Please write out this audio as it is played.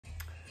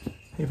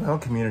Hey,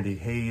 vinyl community.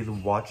 Hey, the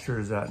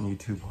watchers out in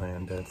YouTube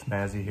land. It's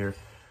Mazzy here.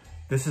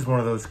 This is one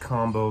of those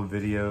combo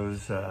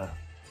videos.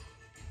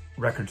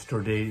 Record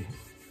store day,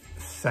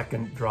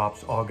 second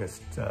drops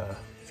September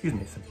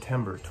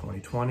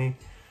 2020.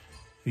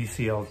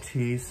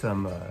 VCLT,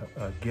 some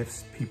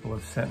gifts people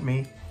have sent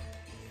me.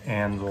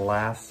 And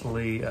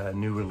lastly,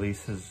 new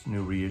releases,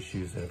 new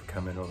reissues that have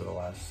come in over the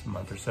last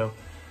month or so.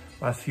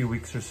 Last few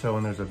weeks or so,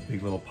 and there's a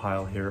big little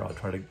pile here. I'll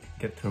try to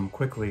get to them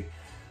quickly.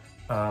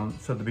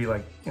 So there'll be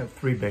like,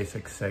 three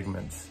basic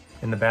segments.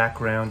 In the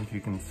background, if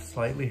you can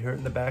slightly hear it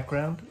in the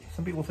background,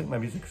 some people think my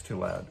music's too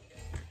loud.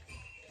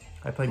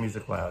 I play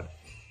music loud.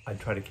 I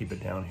try to keep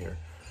it down here.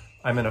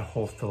 I'm in a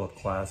whole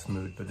Philip Glass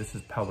mood, but this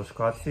is Paolo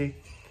Squazzi,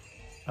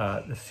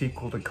 the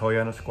sequel to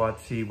Koyana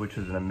Squazzi, which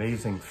is an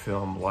amazing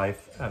film,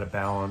 Life Out of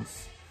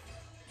Balance,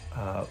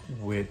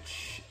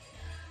 which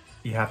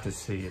you have to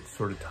see. It's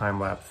sort of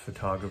time-lapse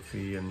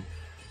photography, and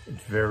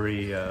it's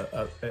very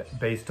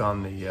based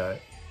on the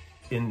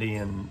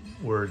Indian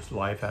words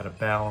life out of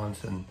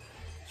balance and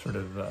sort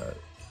of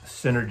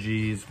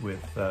synergies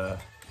with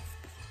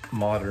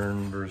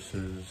modern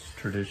versus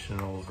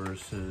traditional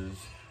versus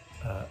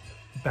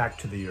back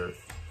to the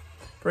earth.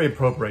 Very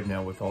appropriate right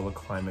now with all the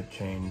climate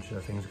change,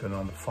 things going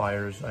on, the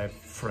fires. I have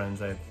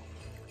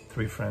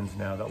three friends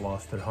now that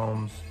lost their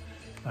homes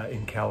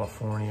in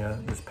California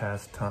this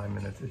past time,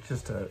 and it's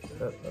just a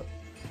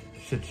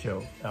shit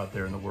show out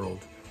there in the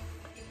world.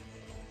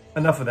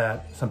 Enough of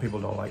that. Some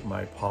people don't like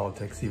my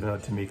politics, even though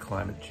to me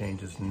climate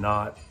change is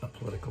not a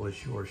political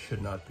issue or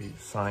should not be.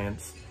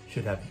 Science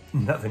should have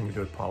nothing to do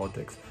with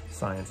politics.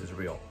 Science is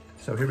real.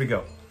 So here we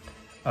go.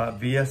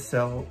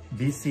 VCLT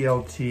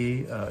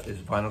is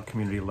Vinyl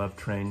Community Love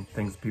Train,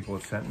 things people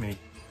have sent me,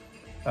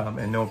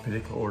 in no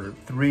particular order.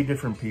 Three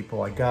different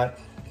people. I got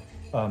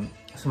some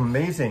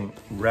amazing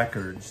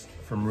records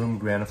from Room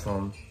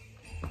Gramophone,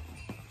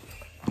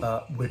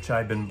 which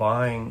I've been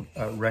buying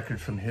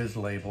records from his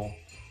label.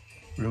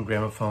 Room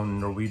Gramophone,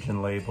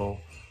 Norwegian label,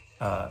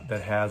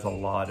 that has a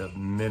lot of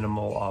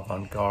minimal,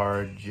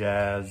 avant-garde,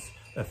 jazz,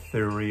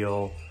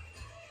 ethereal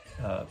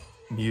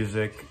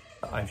music.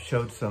 I've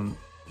showed some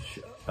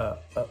a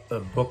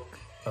book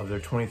of their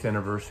 20th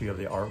anniversary of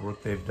the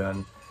artwork they've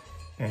done,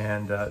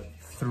 and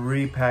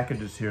three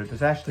packages here.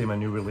 There's actually my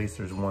new release.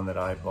 There's one that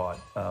I bought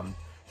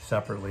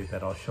separately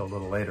that I'll show a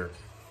little later.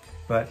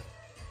 But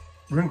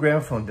Room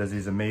Gramophone does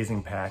these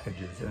amazing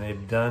packages, and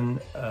they've done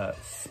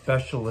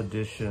special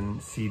edition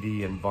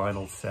CD and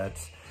vinyl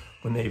sets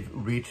when they've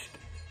reached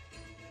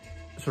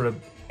sort of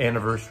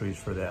anniversaries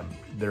for them.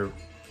 Their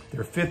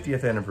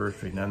 50th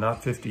anniversary, now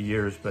not 50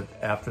 years, but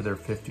after their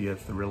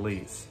 50th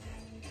release,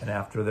 and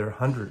after their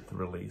 100th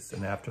release,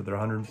 and after their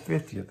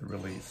 150th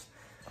release.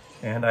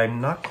 And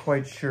I'm not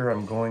quite sure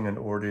I'm going in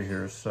order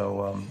here,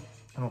 so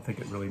I don't think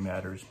it really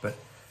matters, but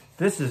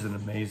this is an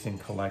amazing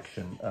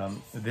collection.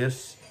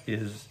 This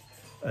is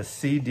a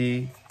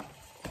CD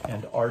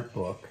and art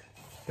book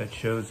that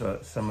shows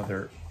some of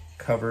their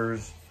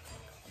covers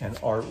and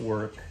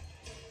artwork.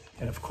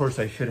 And of course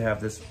I should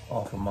have this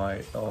off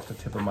the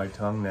tip of my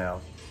tongue now.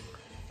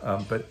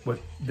 But what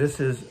this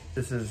is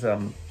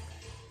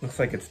looks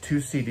like it's two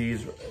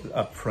CDs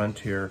up front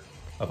here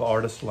of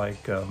artists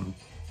like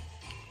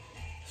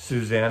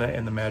Susanna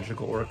and the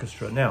Magical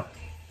Orchestra. Now,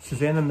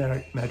 Susanna and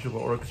the Magical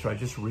Orchestra, I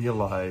just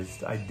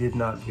realized, I did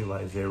not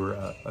realize they were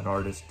an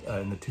artist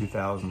in the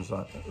 2000s,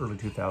 early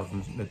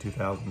 2000s,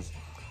 mid-2000s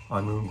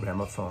on Room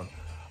Gramophone.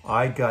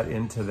 I got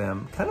into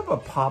them, kind of a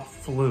pop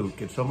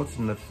fluke. It's almost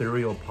an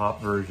ethereal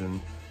pop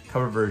version,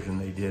 cover version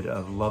they did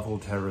of Love Will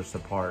Tear Us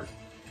Apart.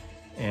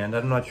 And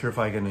I'm not sure if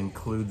I can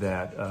include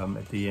that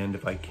at the end.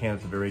 If I can,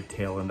 at the very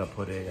tail end, I'll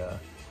put a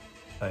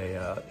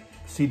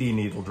CD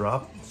needle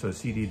drop, so a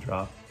CD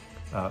drop.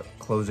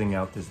 Closing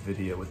out this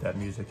video with that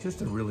music,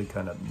 just a really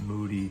kind of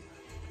moody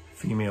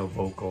female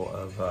vocal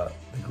of the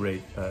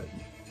great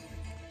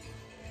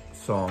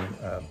song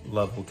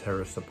Love Will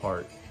Tear Us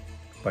Apart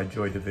by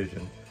Joy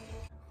Division.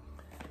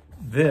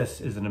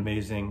 This is an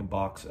amazing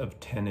box of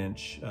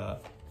 10-inch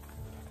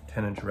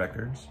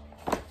records,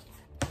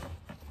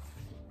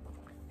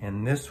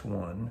 and this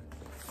one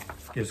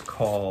is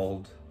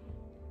called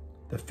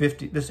the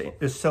 50. This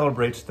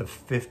celebrates the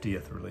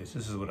 50th release.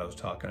 This is what I was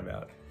talking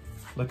about.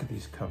 Look at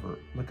these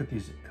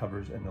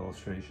covers and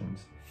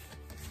illustrations.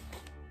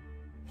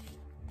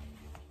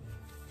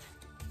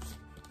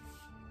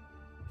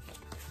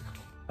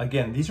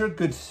 Again, these are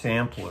good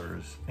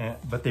samplers,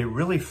 but they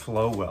really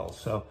flow well.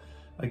 So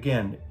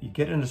again, you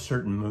get in a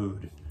certain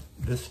mood.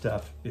 This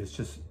stuff is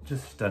just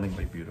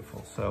stunningly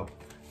beautiful. So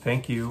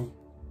thank you,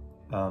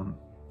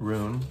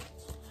 Rune.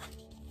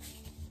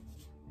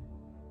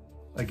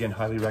 Again,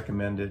 highly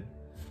recommended.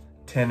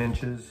 10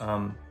 inches.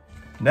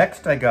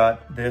 Next, I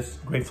got this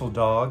Grateful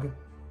Dog,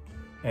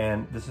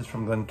 and this is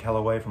from Glenn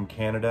Kellaway from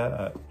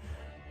Canada.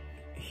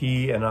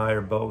 He and I are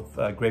both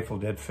Grateful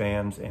Dead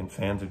fans and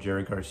fans of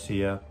Jerry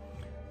Garcia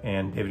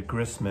and David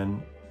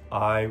Grisman.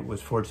 I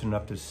was fortunate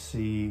enough to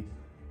see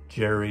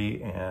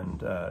Jerry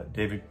and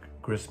David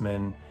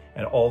Grisman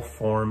and all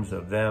forms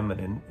of them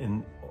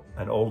and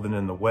Old and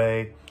in the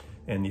Way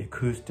and the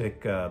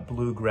acoustic,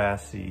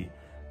 bluegrassy,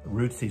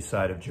 rootsy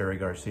side of Jerry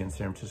Garcia in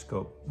San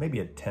Francisco, maybe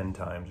at 10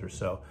 times or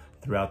so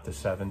throughout the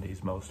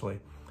 70s mostly,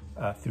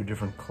 through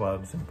different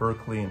clubs in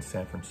Berkeley and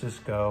San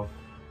Francisco,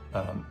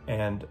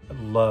 and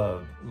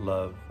love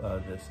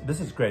this. This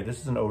is great.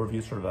 This is an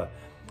overview, sort of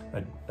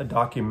a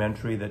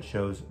documentary that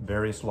shows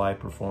various live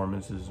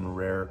performances and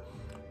rare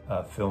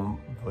film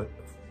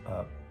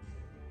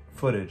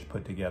footage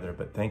put together.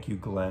 But thank you,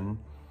 Glenn,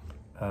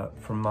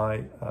 from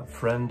my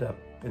friend up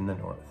in the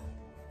north,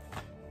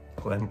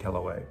 Glenn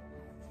Kellaway,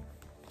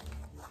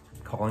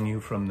 calling you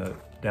from the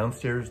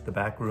downstairs, the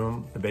back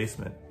room, the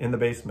basement, in the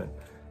basement,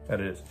 that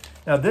is.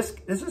 Now this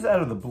is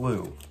out of the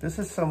blue. This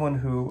is someone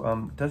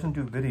who doesn't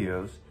do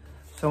videos,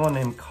 someone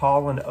named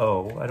Colin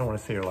O. I don't want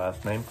to say your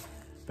last name,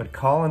 but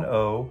Colin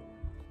O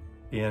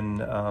in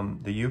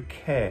the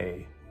UK,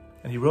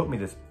 and he wrote me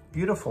this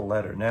beautiful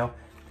letter. Now,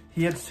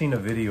 he had seen a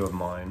video of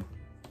mine,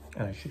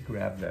 and I should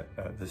grab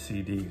that, the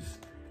CDs.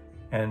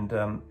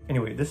 And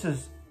anyway, this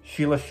is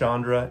Sheila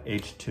Chandra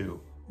H2.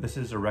 This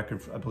is a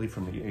record, I believe,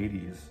 from the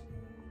 80s.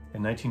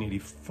 In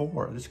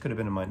 1984, this could have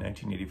been in my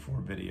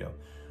 1984 video.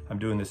 I'm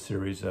doing this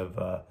series of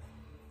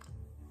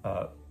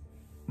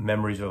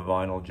Memories of a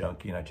Vinyl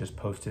Junkie, and I just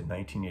posted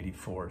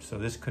 1984. So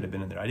this could have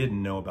been in there. I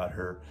didn't know about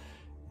her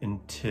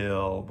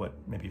until, what,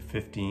 maybe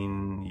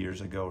 15 years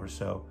ago or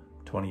so,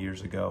 20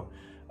 years ago.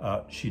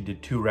 She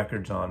did 2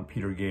 records on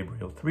Peter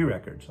Gabriel, 3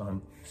 records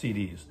on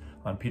CDs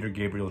on Peter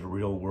Gabriel's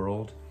Real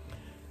World.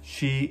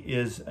 She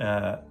is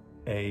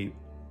a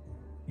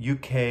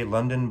UK,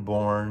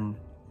 London-born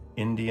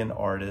Indian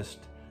artist,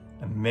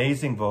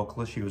 amazing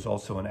vocalist. She was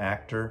also an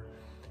actor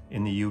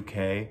in the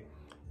UK,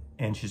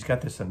 and she's got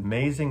this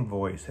amazing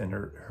voice, and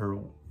her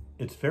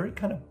it's very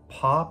kind of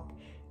pop,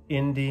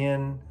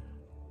 Indian,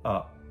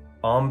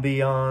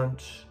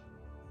 ambient,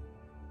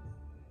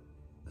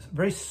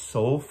 very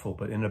soulful,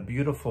 but in a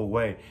beautiful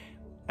way.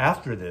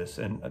 After this,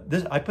 and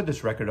I put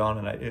this record on,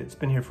 and it's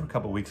been here for a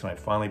couple of weeks, and I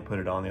finally put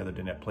it on the other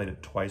day, and I played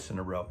it twice in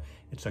a row.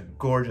 It's a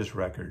gorgeous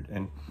record,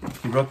 and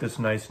he wrote this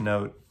nice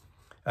note.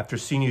 After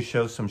seeing you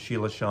show some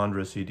Sheila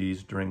Chandra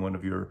CDs during one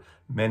of your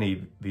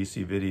many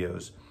VC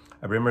videos,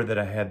 I remember that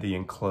I had the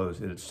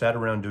enclosed. It had sat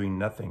around doing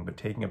nothing but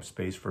taking up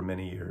space for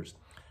many years.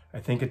 I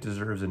think it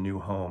deserves a new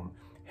home,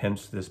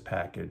 hence this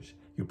package.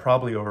 You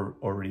probably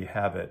already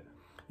have it.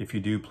 If you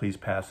do, please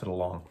pass it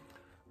along.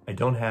 I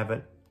don't have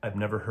it. I've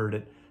never heard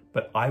it,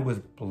 but I was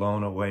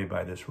blown away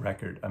by this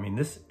record. I mean,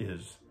 this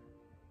is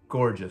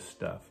gorgeous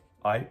stuff.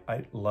 I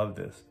love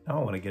this.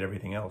 Now I want to get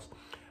everything else.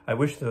 I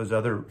wish those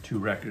other 2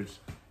 records,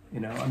 you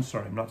know, I'm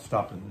sorry, I'm not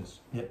stopping this.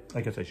 Yeah,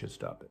 I guess I should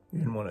stop it. You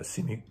didn't want to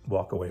see me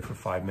walk away for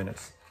 5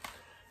 minutes.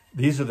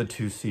 These are the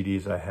 2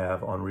 CDs I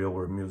have on Real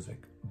World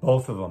Music,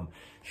 both of them.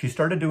 She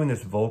started doing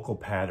this vocal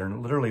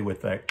pattern, literally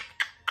with like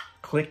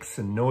clicks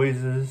and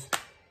noises,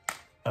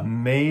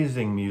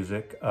 amazing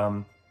music.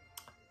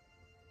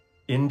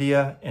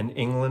 India and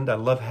England, I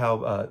love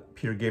how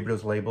Peter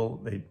Gabriel's label,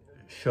 they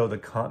show the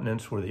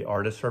continents where the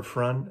artists are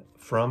from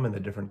and the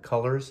different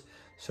colors.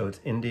 So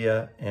it's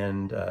India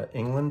and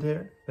England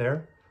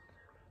there.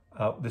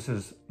 This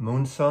is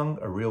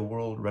Moonsung, a Real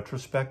World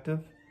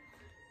retrospective.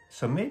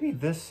 So maybe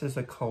this is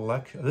a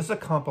collection. This is a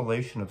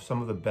compilation of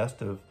some of the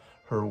best of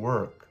her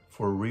work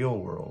for Real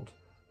World.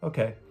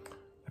 Okay,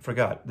 I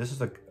forgot. This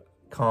is a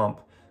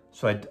comp.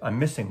 So I'm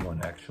missing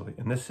one actually.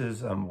 And this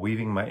is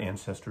Weaving My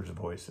Ancestors'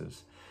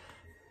 Voices.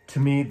 To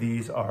me,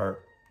 these are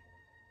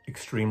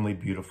extremely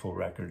beautiful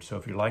records. So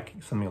if you're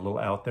liking something a little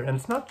out there, and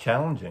it's not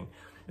challenging.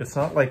 It's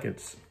not like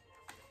it's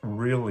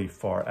really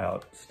far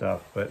out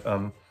stuff, but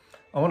I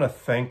want to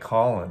thank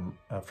Colin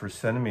for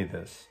sending me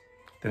this.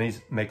 Then he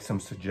makes some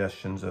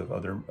suggestions of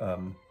other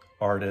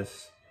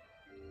artists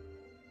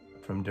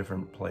from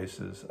different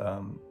places.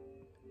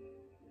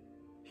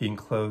 He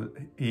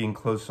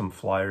enclosed some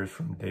flyers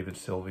from David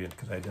Sylvian,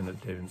 because I did a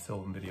David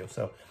Sylvian video.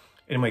 So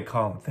anyway,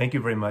 Colin, thank you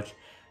very much.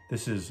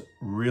 This is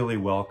really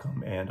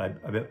welcome, and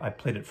I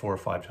played it 4 or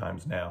 5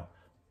 times now,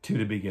 2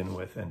 to begin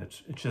with, and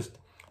it's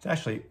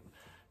actually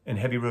in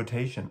heavy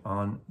rotation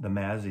on the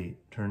Mazzy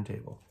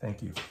turntable.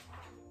 Thank you.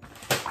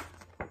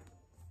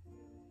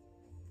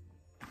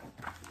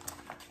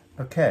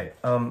 Okay,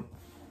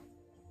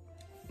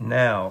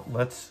 now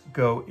let's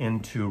go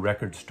into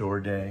Record Store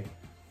Day.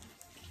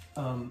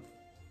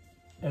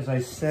 As I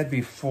said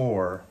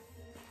before,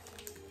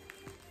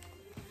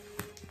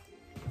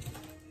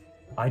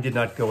 I did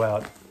not go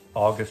out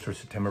August or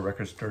September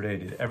Record Store Day. I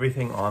did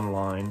everything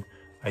online.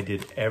 I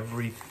did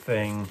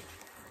everything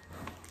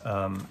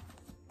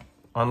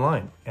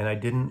online,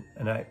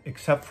 and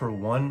except for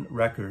one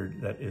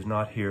record that is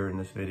not here in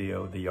this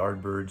video, the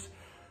Yardbirds,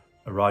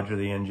 Roger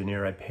the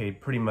Engineer. I paid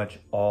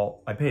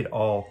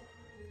all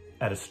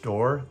at a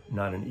store,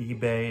 not an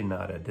eBay,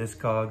 not a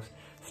Discogs,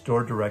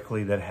 store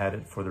directly that had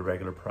it for the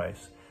regular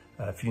price.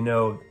 If you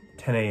know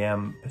 10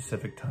 a.m.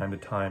 Pacific time, the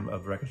time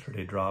of Record Store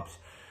Day drops,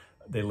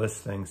 they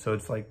list things. So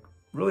it's like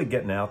really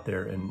getting out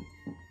there and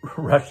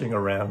rushing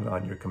around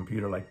on your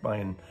computer, like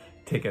buying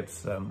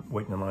tickets,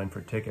 waiting in line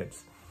for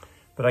tickets.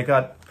 But I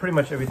got pretty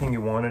much everything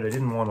you wanted. I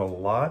didn't want a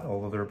lot,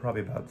 although there were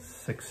probably about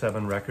 6,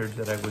 7 records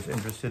that I was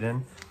interested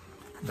in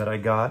that I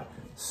got.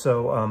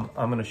 So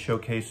I'm gonna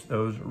showcase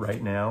those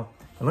right now.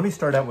 And let me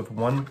start out with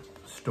one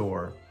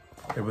store.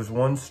 There was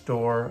one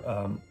store,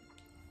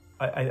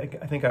 I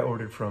think I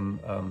ordered from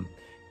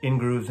In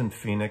Grooves in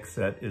Phoenix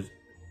that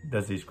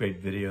does these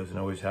great videos and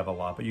always have a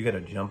lot, but you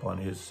gotta jump on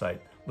his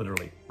site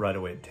literally right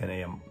away at 10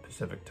 a.m.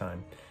 Pacific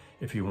time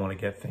if you wanna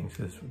get things,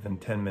 because within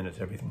 10 minutes,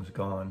 everything's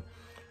gone.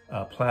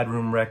 Plaid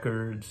Room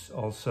Records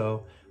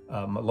also,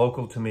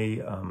 local to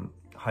me,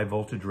 High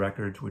Voltage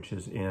Records, which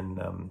is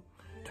in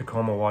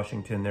Tacoma,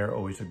 Washington. They're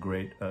always a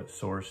great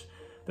source.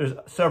 There's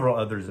several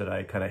others that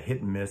I kind of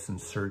hit and miss and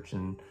search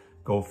and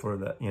go for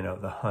the,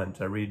 the hunt.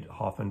 I read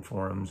Hoffman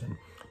forums and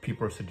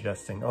people are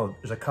suggesting, oh,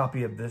 there's a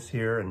copy of this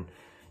here, and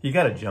you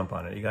got to jump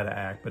on it. You got to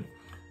act. But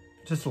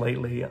just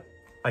lately,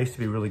 I used to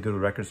be really good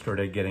at Record Store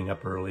Day, getting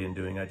up early and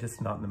doing it. I'm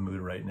just not in the mood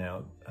right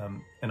now.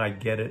 And I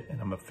get it, and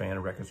I'm a fan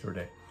of Record Store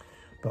Day.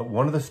 But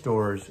one of the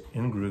stores,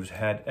 In Grooves,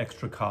 had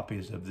extra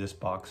copies of this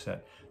box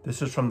set.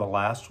 This is from the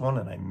last one,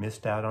 and I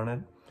missed out on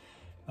it.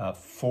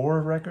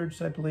 4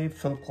 records, I believe.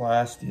 Philip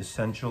Glass, The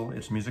Essential.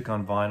 It's music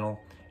on vinyl,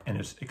 and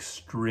it's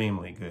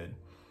extremely good.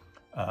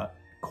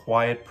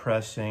 Quiet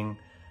pressing.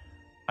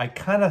 I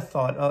kind of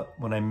thought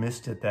when I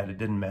missed it that it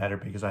didn't matter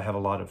because I have a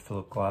lot of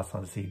Philip Glass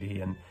on CD,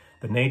 and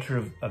the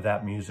nature of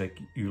that music,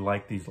 you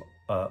like these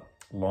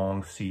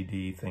long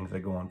CD things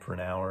that go on for an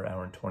hour,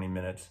 hour and 20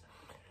 minutes.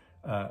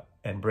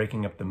 And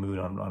breaking up the mood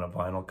on a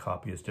vinyl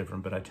copy is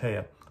different. But I tell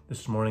you,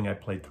 this morning I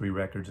played 3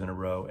 records in a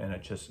row, and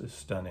it just is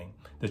stunning.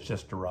 This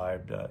just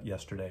arrived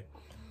yesterday,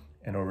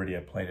 and already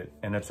I played it.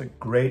 And it's a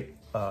great,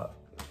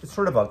 it's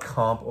sort of a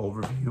comp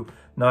overview,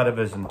 not of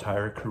his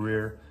entire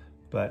career,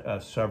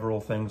 but several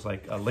things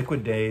like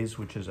Liquid Days,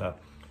 which is a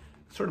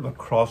sort of a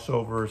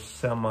crossover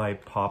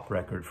semi-pop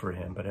record for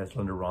him, but has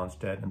Linda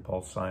Ronstadt and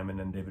Paul Simon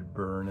and David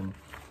Byrne and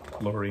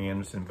Laurie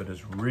Anderson, but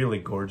is really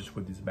gorgeous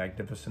with these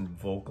magnificent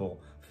vocal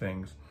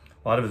things.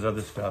 A lot of his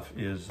other stuff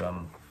is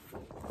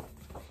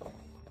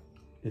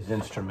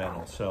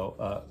instrumental.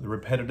 So the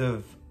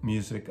repetitive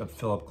music of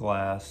Philip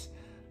Glass,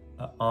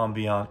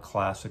 ambient,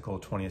 classical,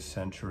 20th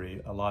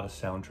century, a lot of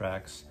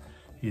soundtracks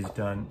he's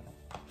done.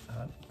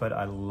 But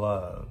I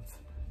love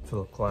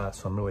Philip Glass,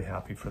 so I'm really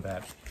happy for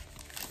that.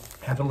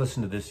 Haven't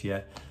listened to this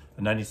yet.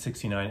 The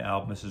 1969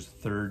 album. This is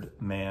Third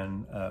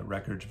Man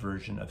Records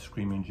version of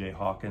Screaming Jay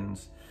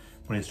Hawkins.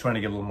 When he's trying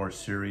to get a little more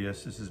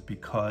serious, this is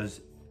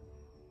Because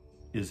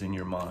Is in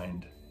Your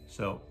Mind.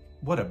 So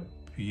what a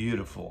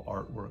beautiful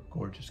artwork,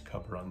 gorgeous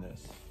cover on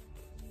this.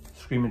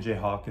 Screaming Jay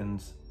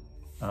Hawkins,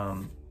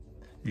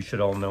 you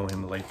should all know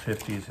him, the late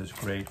 50s, his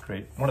great,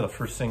 one of the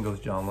first singles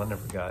John Lennon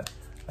ever got,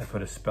 I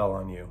Put a Spell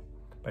on You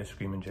by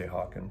Screaming Jay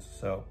Hawkins.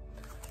 So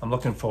I'm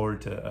looking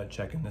forward to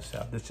checking this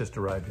out. This just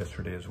arrived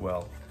yesterday as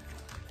well.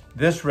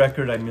 This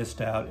record I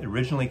missed out. It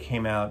originally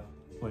came out,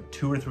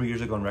 2 or 3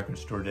 years ago on Record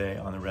Store Day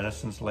on the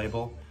Renaissance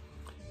label.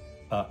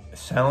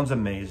 Sounds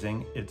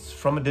amazing. It's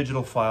from a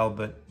digital file,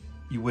 but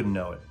you wouldn't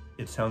know it.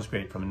 It sounds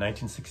great. From a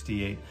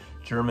 1968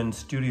 German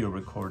studio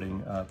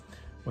recording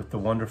with the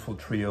wonderful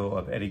trio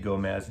of Eddie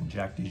Gomez and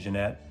Jack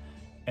DeJohnette.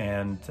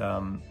 And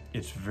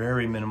it's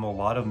very minimal, a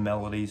lot of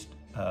melodies,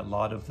 a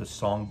lot of the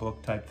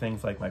songbook type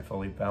things like My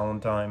Foley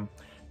Valentine,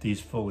 These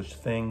Foolish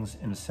Things,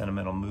 In a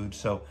Sentimental Mood.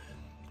 So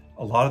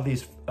a lot of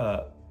these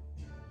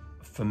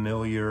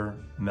familiar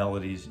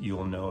melodies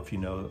you'll know if you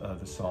know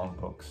the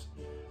songbooks.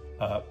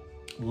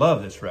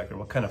 Love this record.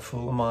 What Kind of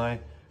Fool Am I?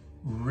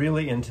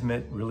 Really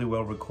intimate, really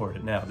well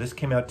recorded. Now, this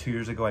came out 2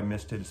 years ago. I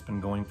missed it. It's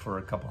been going for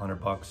a couple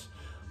 $100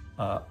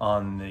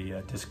 on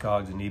the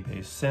Discogs and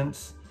eBay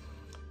since.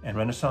 And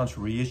Renaissance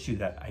reissued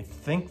that. I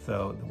think,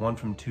 though, the one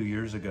from 2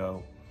 years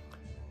ago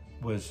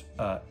was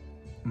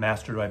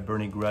mastered by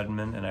Bernie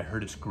Grudman, and I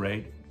heard it's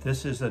great.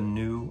 This is a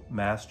new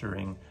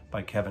mastering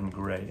by Kevin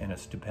Gray, and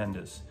it's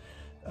stupendous.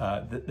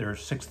 There are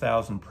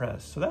 6,000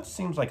 press, so that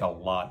seems like a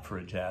lot for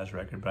a jazz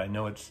record, but I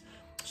know it's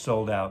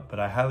sold out. But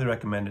I highly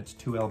recommend it. It's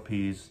 2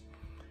 LPs,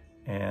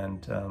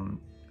 and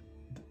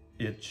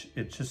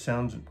it just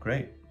sounds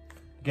great.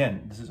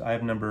 Again, I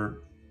have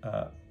number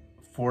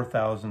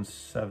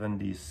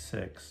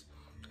 4,076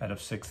 out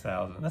of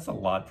 6,000. That's a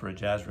lot for a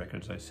jazz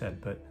record, as I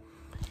said, but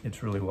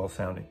it's really well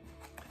sounding.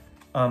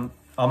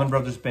 Allman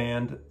Brothers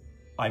Band,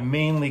 I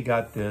mainly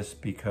got this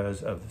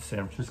because of the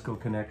San Francisco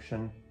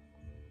connection.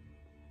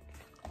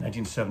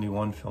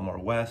 1971 Fillmore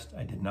West.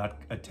 I did not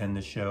attend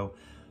the show.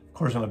 Of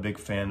course, I'm a big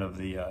fan of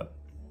the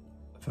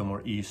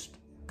Fillmore East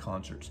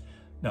concerts.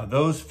 Now,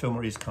 those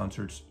Fillmore East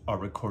concerts are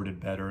recorded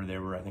better. They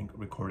were, I think,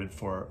 recorded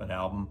for an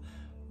album.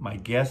 My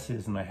guess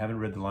is, and I haven't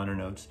read the liner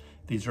notes,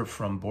 these are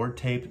from board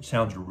tape. It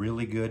sounds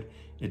really good.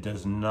 It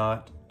does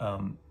not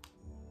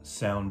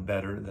sound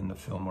better than the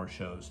Fillmore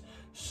shows.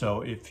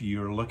 So if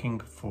you're looking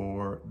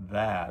for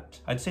that,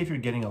 I'd say if you're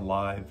getting a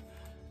live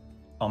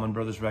Allman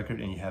Brothers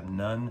record and you have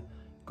none,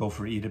 go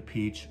for Eat a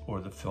Peach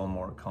or the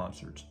Fillmore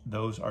concerts.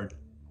 Those are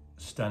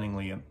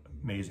stunningly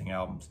amazing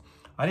albums.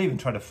 I'd even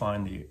try to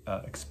find the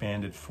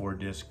expanded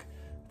 4-disc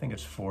think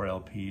it's 4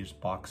 LPs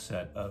box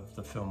set of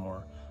the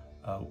Fillmore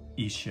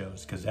East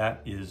shows, because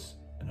that is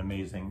an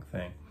amazing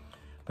thing.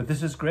 But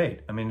this is great.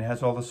 I mean, it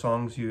has all the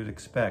songs you'd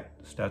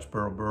expect.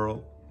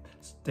 Statesboro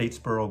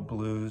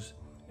Blues,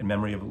 In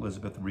Memory of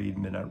Elizabeth Reed,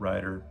 Midnight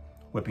Rider,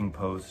 Whipping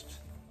Post.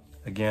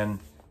 Again,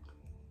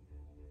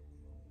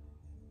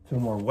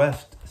 Fillmore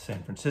West,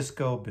 San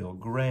Francisco, Bill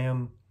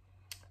Graham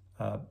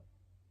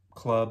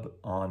Club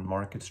on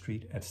Market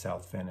Street at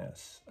South Van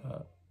Ness.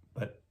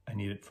 But I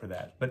need it for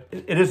that. But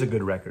it is a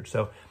good record.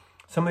 So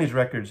some of these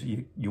records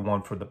you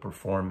want for the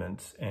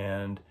performance,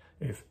 and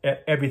if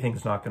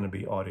everything's not going to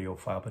be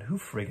audiophile, but who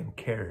friggin'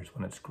 cares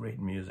when it's great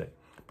music?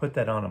 Put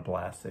that on a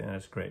blast and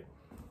it's great.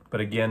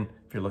 But again,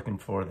 if you're looking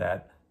for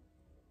that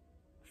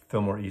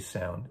Fillmore East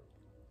sound,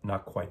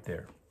 not quite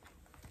there.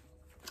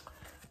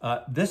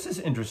 This is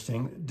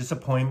interesting.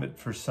 Disappointment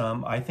for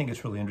some. I think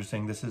it's really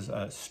interesting. This is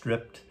a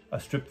stripped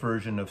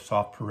version of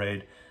Soft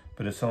Parade,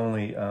 but it's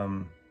only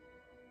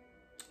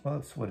well,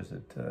 it's, what is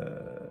it?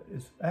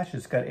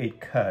 It's got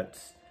 8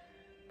 cuts,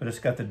 but it's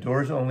got the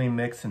Doors only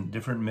mix and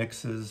different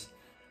mixes.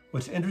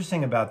 What's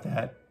interesting about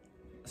that,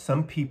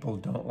 some people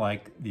don't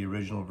like the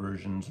original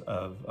versions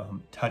of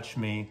Touch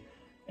Me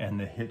and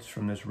the hits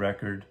from this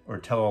record, or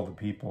Tell All the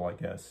People, I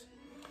guess,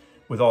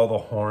 with all the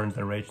horns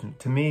and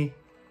arrangements. To me,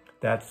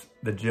 that's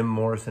the Jim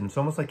Morrison. It's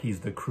almost like he's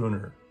the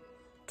crooner.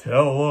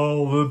 Tell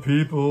all the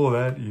people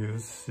that you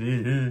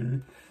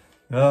see.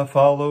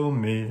 Follow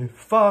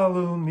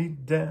me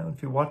down.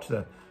 If you watch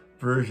the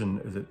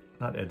version, is it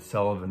not Ed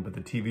Sullivan, but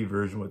the TV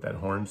version with that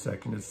horn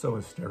section is so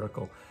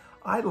hysterical.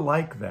 I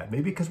like that,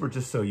 maybe because we're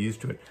just so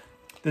used to it.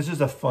 This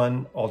is a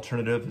fun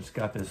alternative. It's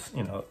got this,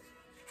 you know,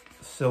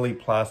 silly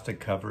plastic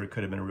cover. It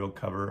could have been a real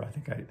cover. I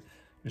think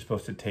you're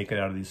supposed to take it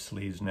out of these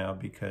sleeves now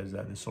because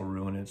this will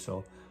ruin it.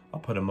 So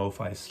I'll put a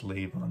MoFi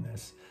sleeve on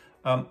this.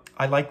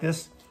 I like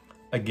this.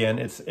 Again,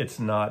 it's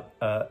not,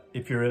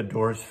 if you're a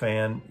Doors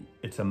fan,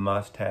 it's a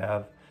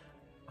must-have.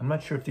 I'm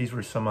not sure if these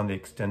were some on the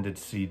extended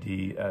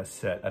CD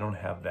set. I don't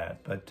have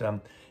that, but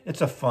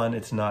it's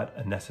it's not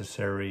a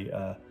necessary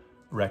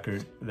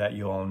record that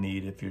you all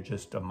need if you're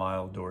just a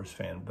mild Doors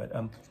fan. But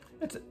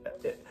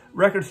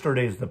Record Store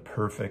Day is the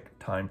perfect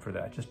time for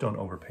that. Just don't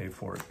overpay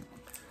for it.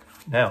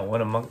 Now,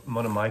 one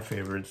of my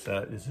favorites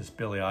is this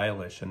Billie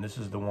Eilish, and this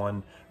is the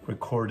one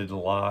recorded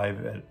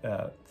live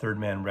at Third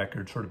Man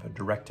Records, sort of a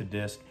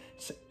direct-to-disc.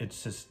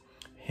 It's just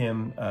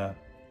him,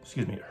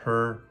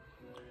 her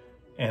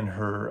and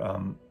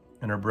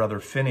her brother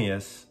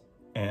Phineas,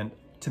 and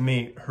to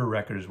me, her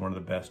record is one of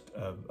the best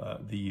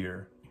of the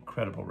year.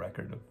 Incredible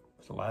record.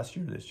 Was it last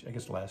year? I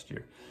guess last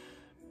year.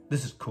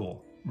 This is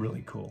cool,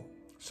 really cool.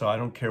 So I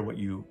don't care what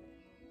you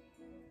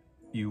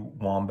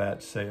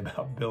wombats say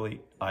about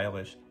Billie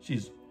Eilish.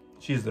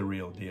 She's the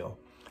real deal,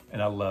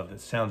 and I love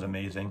it. Sounds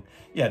amazing.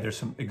 Yeah, there's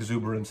some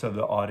exuberance of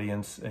the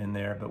audience in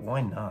there, but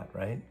why not,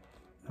 right?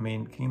 I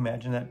mean, can you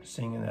imagine that,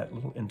 singing in that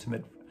little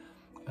intimate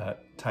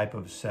type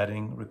of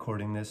setting,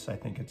 recording this? I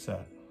think it's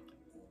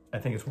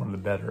one of the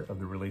better of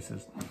the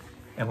releases.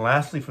 And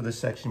lastly, for this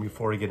section,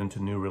 before we get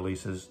into new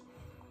releases,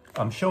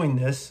 I'm showing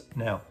this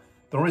now.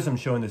 The only reason I'm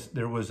showing this,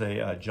 there was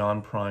a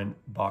John Prine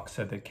box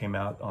set that came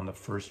out on the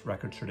first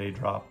Record Store Day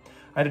drop.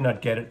 I did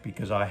not get it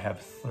because I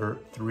have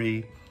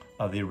 3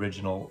 of the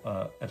original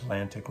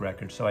Atlantic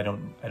records, so I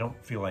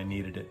don't feel I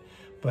needed it.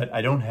 But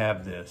I don't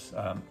have this.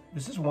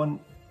 This is one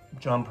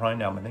John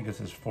Prine album. I think it's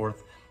his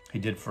 4th he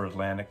did for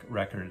Atlantic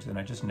Records, and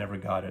I just never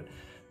got it.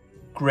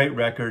 Great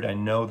record. I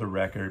know the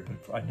record,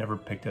 but I never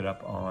picked it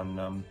up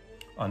on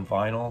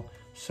vinyl.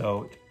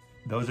 So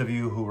those of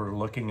you who were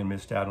looking and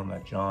missed out on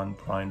that John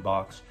Prine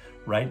box,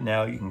 right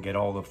now you can get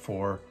all the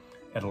 4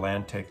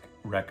 Atlantic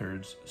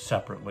records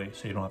separately,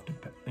 so you don't have to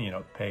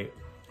pay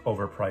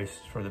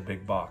overpriced for the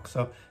big box.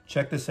 So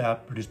check this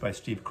out, produced by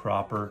Steve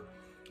Cropper,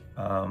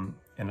 and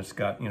it's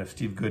got,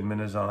 Steve Goodman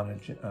is on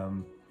it.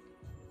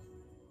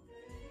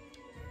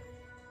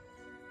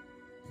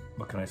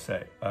 What can I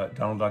say?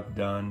 Donald Duck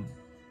Dunn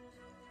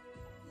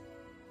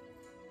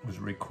was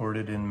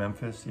recorded in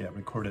Memphis. Yeah,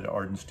 recorded at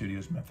Arden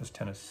Studios, Memphis,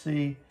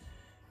 Tennessee,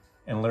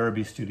 and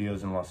Larrabee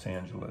Studios in Los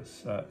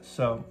Angeles.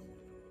 So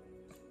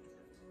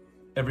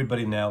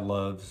everybody now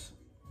loves,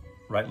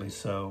 rightly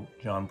so,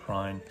 John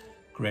Prine.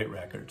 Great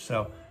record.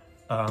 So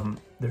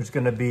there's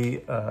going to be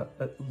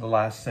the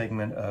last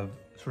segment of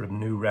sort of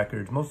new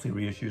records, mostly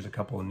reissues. A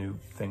couple of new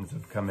things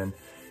have come in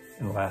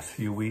the last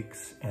few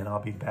weeks, and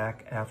I'll be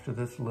back after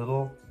this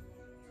little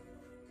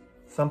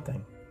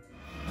something.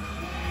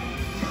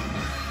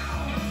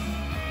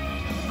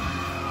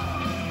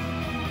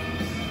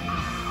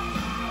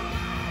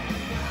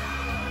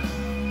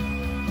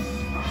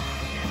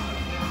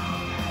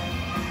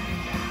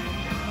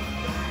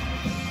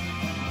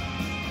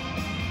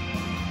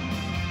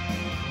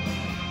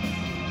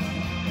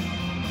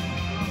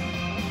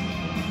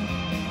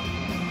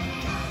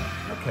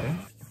 Okay,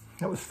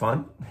 that was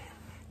fun.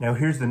 Now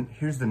here's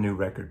the new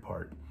record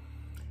part.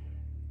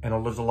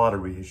 And there's a lot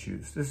of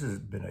reissues. This has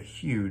been a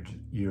huge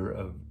year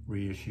of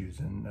reissues,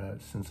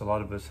 and since a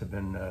lot of us have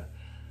been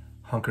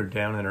hunkered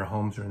down in our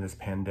homes during this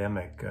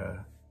pandemic,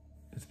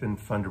 it's been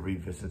fun to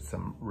revisit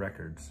some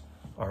records,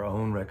 our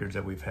own records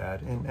that we've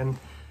had, and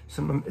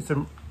it's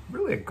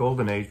really a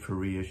golden age for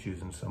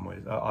reissues in some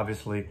ways.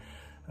 Obviously,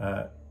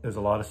 there's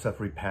a lot of stuff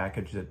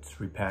repackaged that's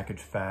repackaged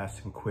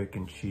fast and quick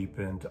and cheap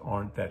and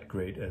aren't that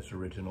great as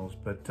originals,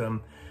 but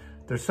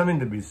there's something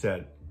to be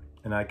said,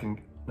 and not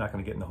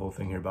going to get in the whole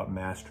thing here about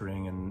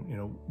mastering and, you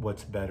know,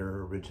 what's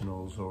better,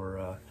 originals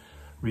or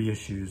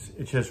reissues.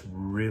 It just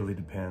really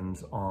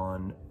depends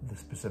on the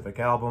specific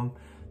album,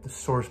 the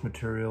source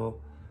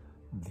material,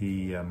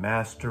 the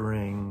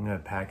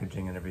mastering,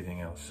 packaging, and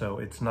everything else. So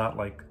it's not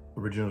like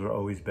originals are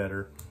always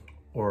better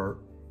or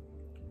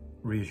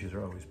reissues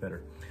are always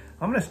better.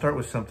 I'm going to start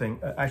with something,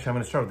 actually I'm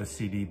going to start with the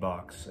CD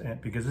box,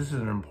 because this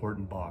is an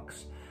important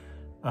box.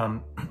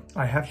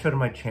 I have showed on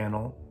my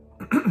channel,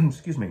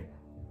 excuse me,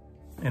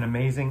 an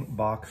amazing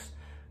box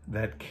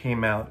that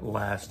came out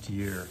last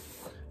year.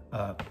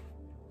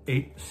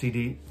 8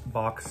 CD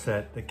box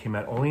set that came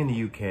out only in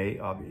the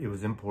UK. It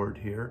was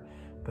imported here,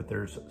 but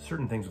there's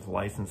certain things with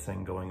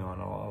licensing going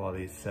on all of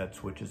these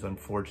sets, which is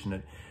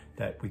unfortunate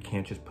that we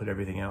can't just put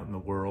everything out in the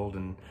world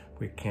and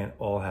we can't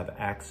all have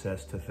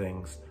access to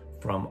things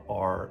from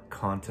our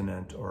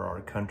continent or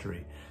our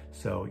country.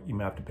 So you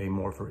might have to pay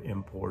more for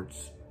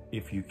imports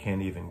if you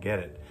can't even get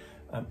it.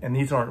 And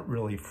these aren't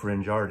really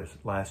fringe artists.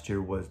 Last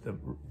year was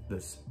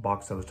this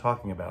box I was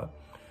talking about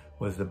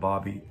was the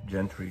Bobbie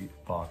Gentry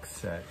box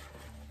set,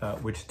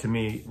 which to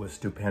me was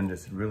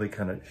stupendous. It really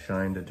kind of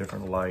shined a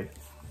different light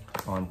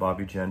on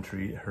Bobbie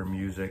Gentry, her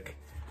music,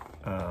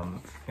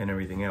 and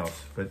everything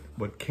else. But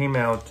what came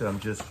out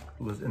just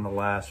was in the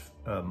last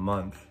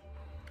month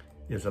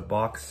is a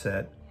box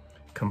set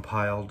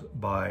compiled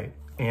by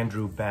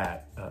Andrew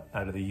Batt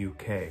out of the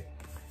UK.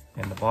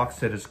 And the box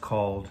set is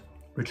called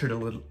Richard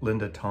and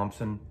Linda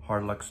Thompson,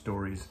 Hard Luck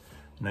Stories,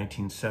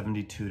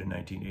 1972 to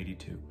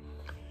 1982.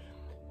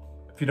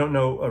 If you don't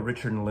know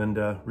Richard and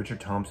Linda, Richard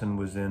Thompson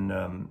was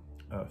in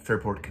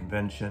Fairport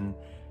Convention,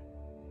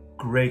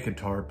 great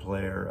guitar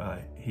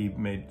player. He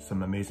made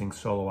some amazing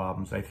solo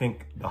albums. I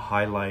think the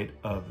highlight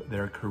of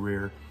their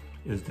career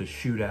is the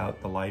Shoot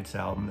Out the Lights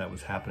album that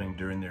was happening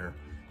during their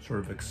sort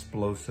of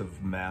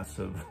explosive,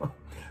 massive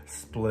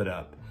split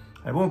up.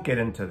 I won't get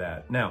into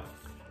that. Now,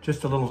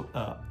 just a little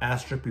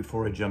asterisk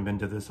before I jump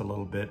into this a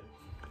little bit.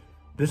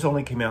 This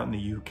only came out in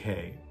the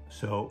UK.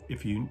 So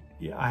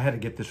I had to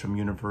get this from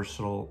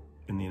Universal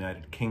in the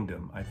United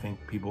Kingdom. I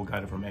think people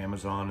got it from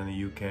Amazon in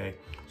the UK,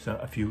 so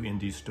a few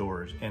indie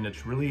stores. And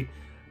it's really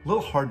a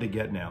little hard to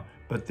get now,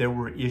 but there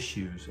were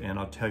issues, and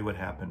I'll tell you what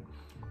happened.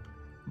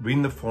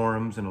 Reading the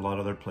forums and a lot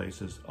of other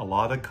places, a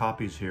lot of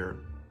copies here,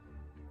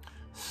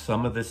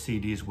 some of the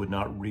CDs would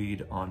not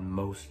read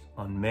on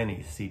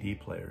many CD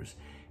players,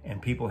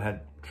 and people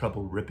had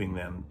trouble ripping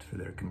them to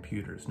their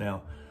computers.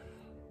 Now,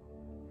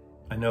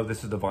 I know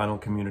this is the vinyl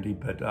community,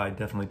 but I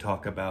definitely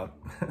talk about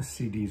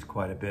CDs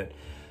quite a bit.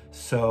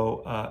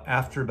 So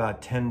after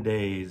about 10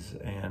 days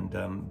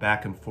and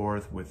back and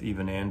forth with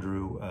even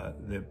Andrew,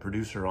 the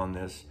producer on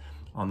this,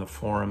 on the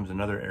forums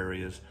and other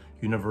areas,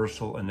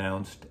 Universal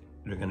announced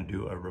they're going to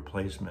do a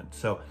replacement.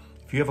 So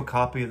if you have a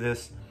copy of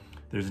this,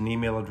 there's an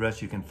email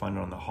address. You can find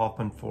it on the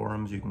Hoffman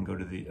forums. You can go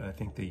to I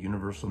think the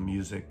Universal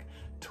Music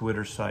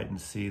Twitter site and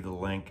see the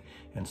link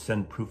and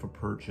send proof of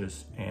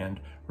purchase. And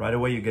right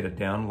away you get a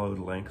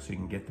download link so you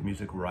can get the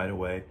music right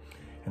away.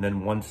 And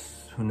then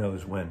once, who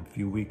knows when, a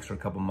few weeks or a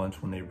couple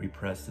months when they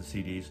repress the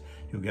CDs,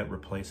 you'll get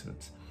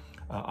replacements.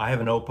 I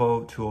have an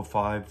Oppo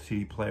 205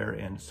 CD player,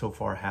 and so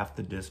far half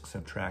the discs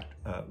have tracked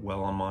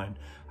well on mine.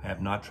 I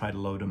have not tried to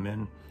load them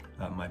in.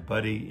 My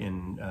buddy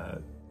in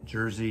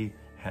Jersey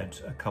had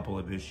a couple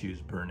of issues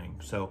burning.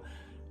 So,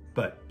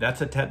 but that's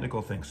a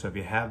technical thing. So if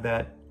you have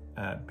that,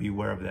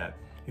 beware of that.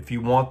 If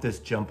you want this,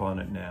 jump on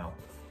it now.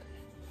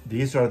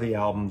 These are the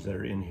albums that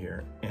are in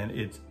here, and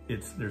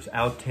there's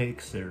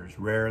outtakes, there's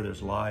rare,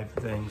 there's live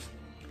things,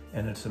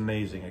 and it's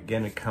amazing.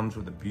 Again, it comes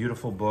with a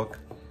beautiful book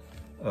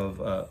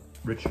of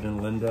Richard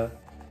and Linda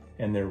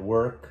and their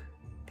work,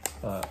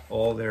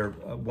 all their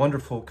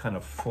wonderful kind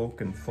of folk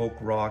and folk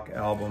rock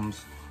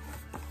albums.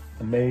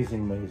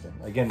 Amazing, amazing.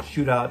 Again,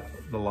 Shoot Out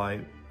the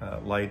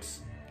Lights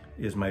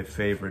is my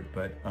favorite,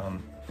 but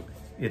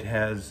it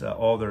has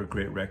all their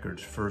great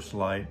records: First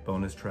Light,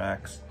 bonus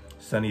tracks,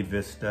 Sunny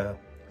Vista,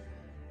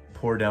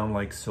 Pour Down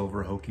Like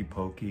Silver, Hokey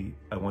Pokey,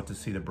 I Want to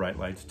See the Bright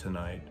Lights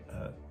Tonight.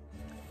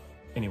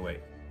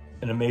 Anyway,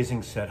 an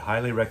amazing set,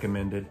 highly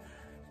recommended.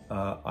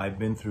 I've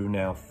been through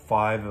now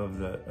 5 of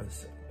the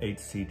 8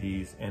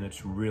 CDs, and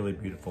it's really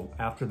beautiful.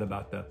 After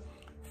about the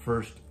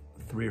first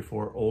 3 or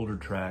 4 older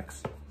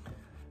tracks,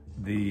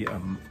 the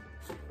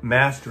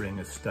mastering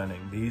is stunning.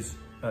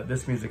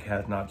 This music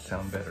has not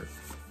sounded better.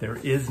 There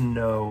is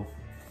no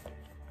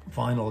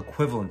vinyl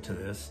equivalent to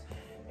this.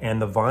 And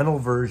the vinyl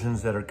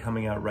versions that are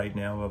coming out right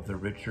now of the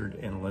Richard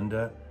and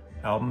Linda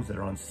albums that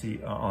are on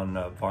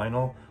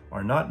vinyl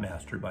are not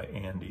mastered by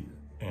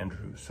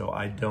Andrew. So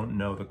I don't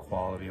know the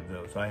quality of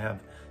those. I have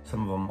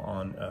some of them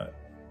on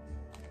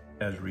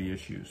as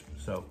reissues.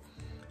 So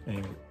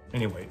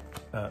anyway,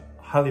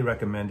 highly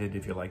recommended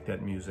if you like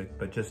that music.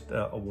 But just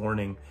a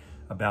warning,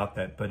 about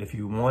that. But if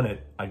you want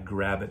it, I'd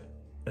grab it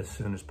as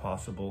soon as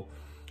possible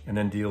and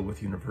then deal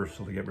with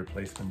Universal to get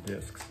replacement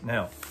discs.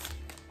 Now,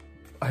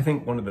 I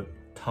think one of the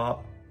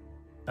top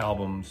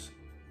albums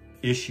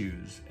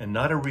issues, and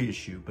not a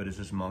reissue, but is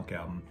this Monk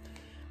album.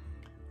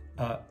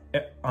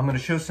 I'm going to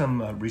show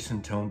some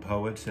recent Tone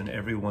Poets, and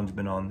everyone's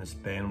been on this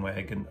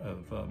bandwagon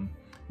of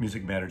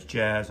Music Matters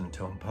Jazz and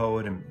Tone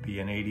Poet and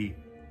BN80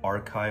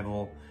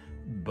 archival,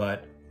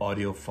 but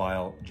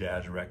audiophile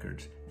jazz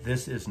records.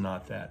 This is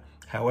not that.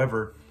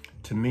 However,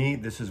 to me,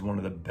 this is one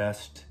of the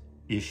best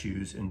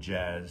issues in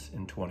jazz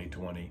in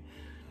 2020.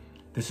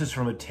 This is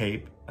from a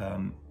tape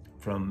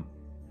from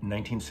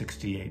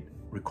 1968,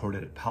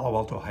 recorded at Palo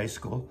Alto High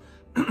School,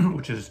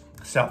 which is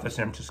south of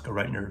San Francisco,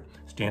 right near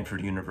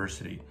Stanford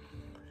University.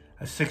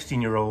 A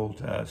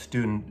 16-year-old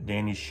student,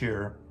 Danny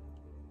Shearer,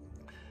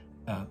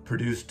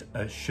 produced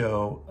a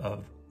show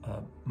of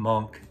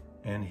Monk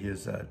and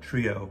his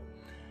trio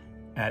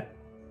at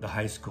the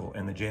high school,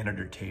 and the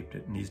janitor taped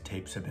it, and these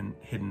tapes have been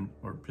hidden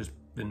or just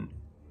been,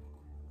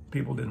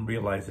 people didn't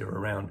realize they were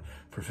around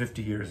for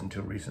 50 years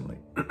until recently.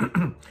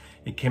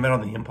 It came out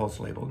on the Impulse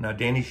label. Now,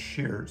 Danny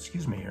Shearer,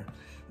 excuse me here,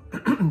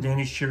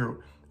 Danny Shearer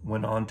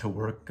went on to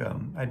work,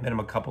 I'd met him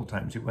a couple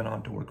times. He went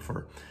on to work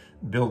for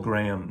Bill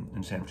Graham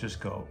in San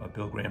Francisco,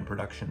 Bill Graham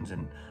Productions,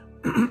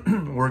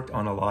 and worked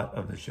on a lot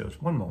of the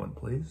shows. One moment,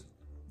 please.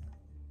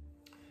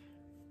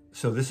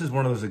 So this is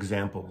one of those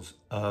examples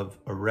of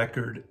a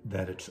record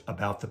that it's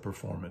about the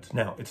performance.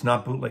 Now, it's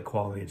not bootleg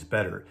quality, it's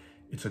better.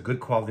 It's a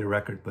good quality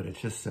record, but it's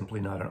just simply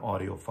not an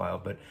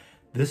audiophile. But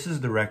this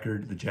is the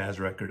record, the jazz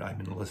record I've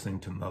been listening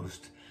to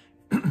most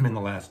in the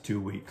last 2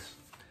 weeks.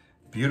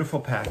 Beautiful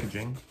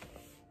packaging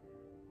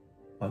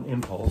on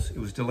Impulse. It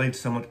was delayed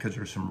somewhat because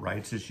there were some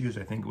rights issues.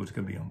 I think it was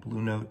going to be on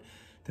Blue Note,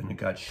 then it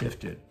got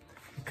shifted.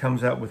 It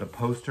comes out with a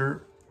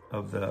poster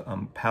of the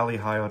Pali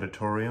High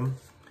Auditorium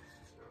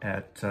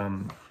at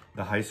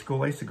the high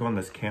school. I used to go on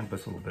this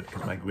campus a little bit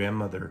because my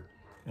grandmother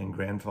and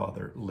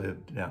grandfather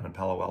lived down in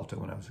Palo Alto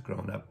when I was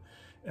growing up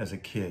as a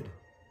kid.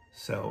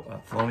 So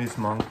Thelonious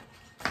Monk,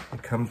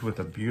 it comes with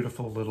a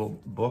beautiful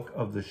little book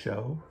of the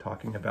show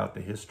talking about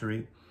the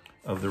history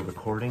of the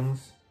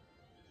recordings.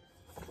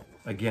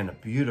 Again, a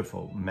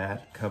beautiful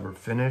matte cover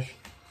finish.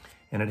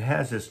 And it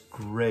has this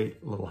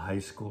great little high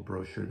school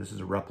brochure. This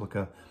is a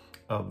replica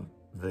of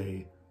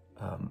the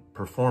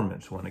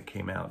performance when it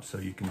came out. So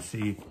you can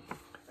see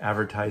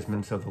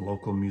advertisements of the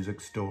local music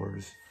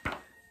stores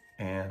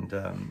and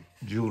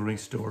jewelry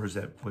stores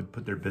that would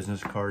put their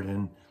business card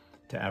in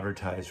to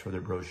advertise for their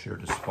brochure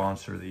to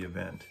sponsor the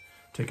event.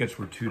 Tickets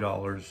were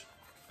 $2.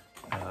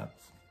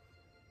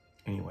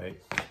 Anyway,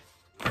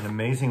 an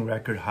amazing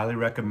record, highly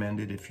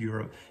recommended. If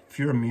you're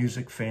a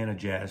music fan, a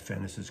jazz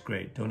fan, this is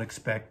great. Don't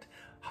expect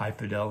high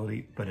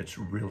fidelity, but it's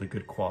really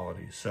good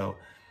quality. So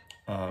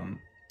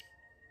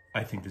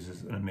I think this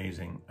is an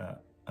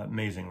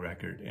amazing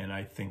record, and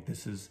I think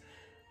this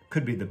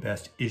could be the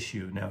best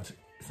issue. Now,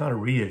 it's not a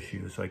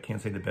reissue, so I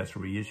can't say the best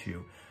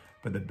reissue,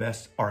 but the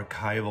best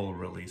archival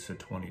release of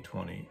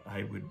 2020.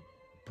 I would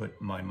put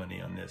my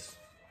money on this.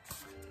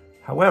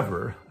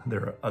 However,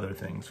 there are other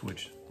things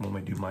which, when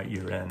we do my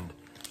year end,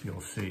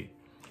 you'll see.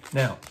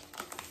 Now,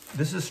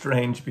 this is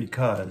strange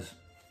because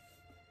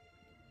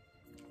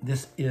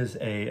this is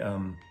a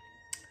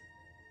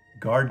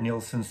Gard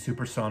Nielsen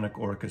Supersonic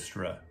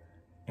Orchestra,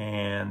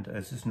 and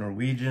is this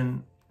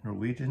Norwegian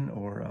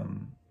or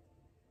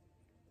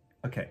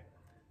okay.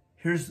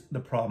 Here's the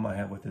problem I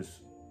have with this.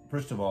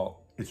 First of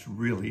all, it's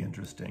really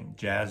interesting,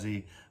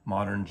 jazzy,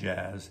 modern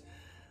jazz.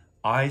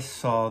 I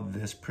saw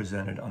this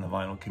presented on the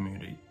Vinyl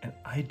Community, and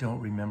I don't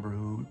remember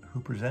who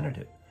presented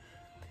it.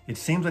 It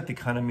seems like the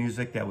kind of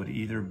music that would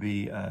either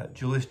be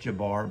Julius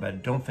Jabbar, but I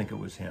don't think it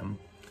was him,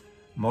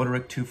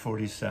 Motorik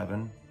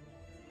 247,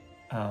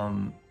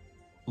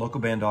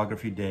 Local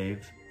Bandography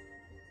Dave,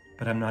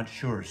 but I'm not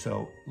sure.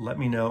 So let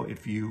me know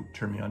if you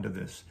turn me onto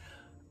this.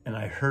 And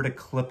I heard a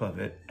clip of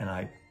it, and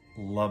I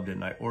loved it,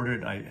 and I ordered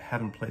it, and I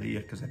haven't played it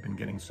yet because I've been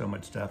getting so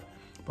much stuff.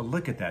 But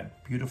look at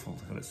that beautiful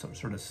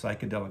sort of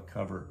psychedelic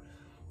cover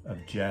of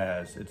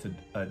jazz. It's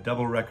a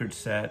double record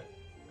set,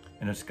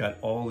 and it's got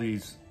all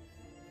these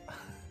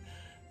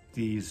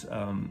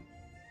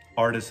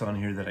artists on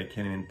here that I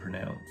can't even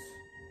pronounce.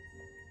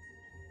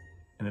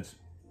 And it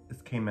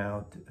came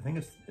out, I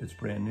think it's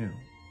brand new.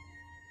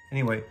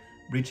 Anyway,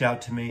 reach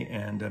out to me,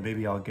 and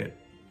maybe I'll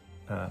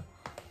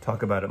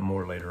talk about it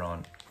more later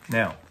on.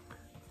 Now,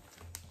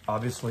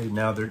 obviously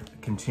now they're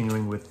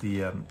continuing with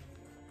the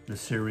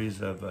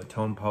series of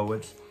Tone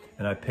Poets,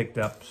 and I picked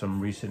up some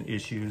recent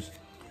issues.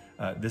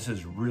 This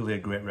is really a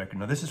great record.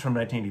 Now, this is from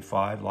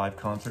 1985, live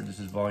concert. This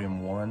is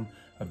volume 1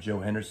 of Joe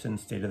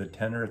Henderson's State of the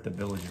Tenor at the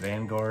Village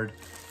Vanguard.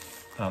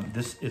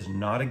 This is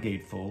not a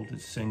gatefold,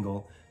 it's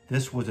single.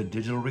 This was a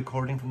digital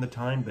recording from the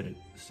time, but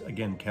it's,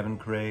 again, Kevin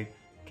Gray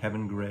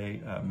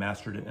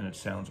mastered it, and it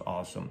sounds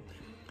awesome.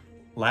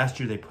 Last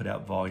year they put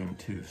out volume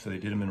 2, so they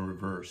did them in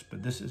reverse,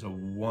 but this is a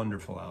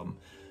wonderful album.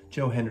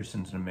 Joe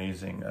Henderson's an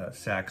amazing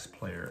sax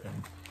player,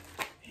 and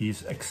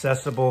He's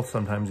accessible.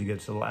 Sometimes he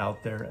gets a little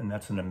out there, and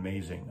that's an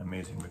amazing,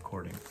 amazing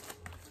recording.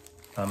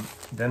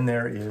 Then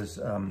there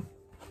is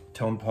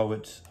Tone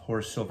Poet's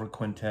Horace Silver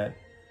Quintet,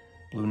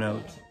 Blue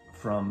Note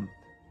from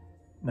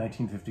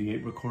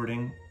 1958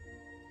 recording.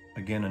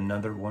 Again,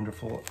 another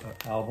wonderful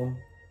album.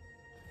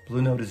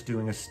 Blue Note is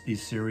doing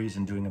these series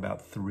and doing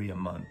about 3 a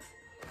month.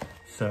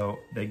 So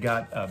they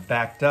got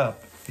backed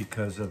up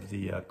because of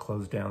the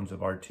close downs of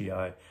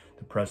RTI,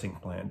 the pressing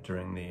plant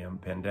during the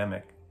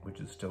pandemic,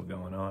 which is still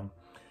going on.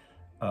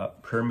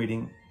 Prayer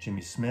Meeting, Jimmy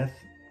Smith.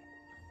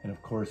 And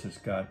of course, it's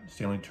got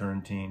Stanley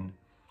Turrentine,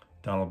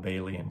 Donald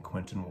Bailey, and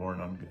Quentin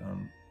Warren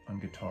on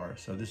guitar.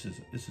 So this is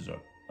a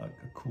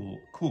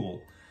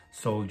cool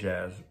soul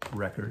jazz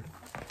record.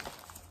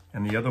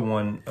 And the other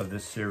one of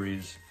this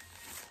series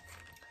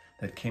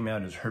that came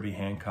out is Herbie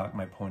Hancock,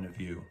 My Point of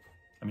View.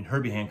 I mean,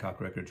 Herbie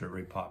Hancock records are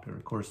very popular.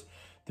 Of course,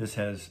 this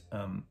has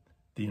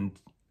the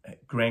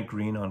Grant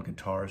Green on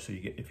guitar. So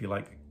you get, if you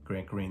like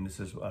Grant Green, this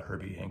is a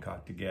Herbie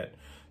Hancock to get.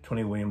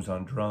 Tony Williams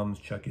on drums,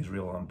 Chuck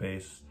Israel on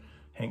bass,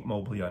 Hank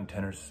Mobley on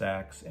tenor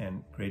sax,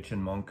 and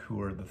Gretchen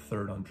Moncour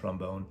III on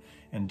trombone,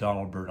 and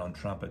Donald Byrd on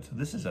trumpet. So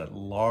this is a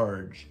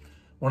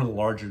one of the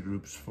larger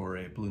groups for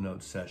a Blue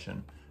Note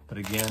session. But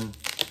again,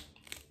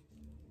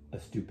 a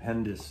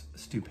stupendous,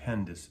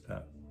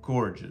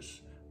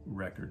 gorgeous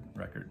record.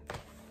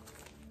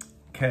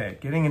 Okay,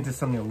 getting into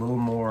something a little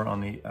more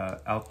on the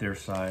out there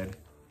side.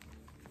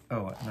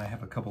 Oh, and I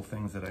have a couple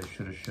things that I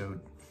should have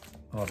showed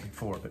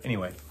before, but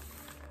anyway.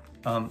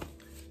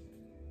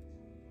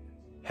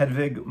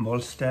 Hedvig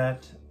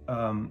Molstad.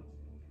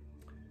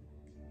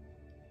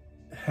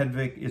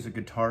 Hedvig is a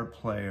guitar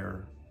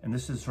player, and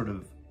this is sort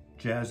of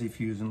jazzy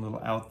fusion, a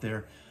little out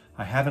there.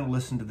 I haven't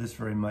listened to this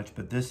very much,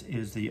 but this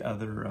is the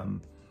other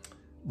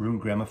room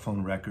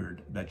gramophone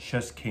record that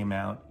just came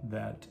out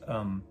that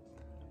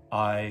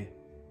I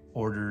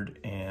ordered,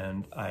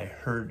 and I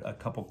heard a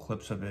couple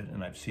clips of it,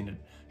 and I've seen it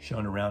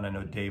shown around. I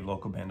know Dave,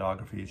 Local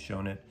Bandography, has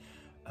shown it,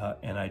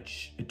 and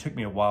it took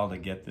me a while to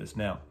get this.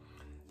 Now,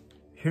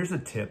 here's a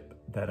tip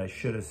that I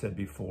should have said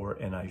before,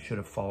 and I should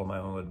have followed my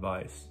own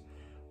advice.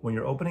 When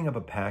you're opening up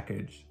a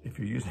package, if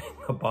you're using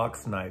a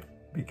box knife,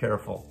 be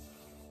careful.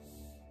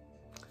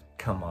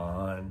 Come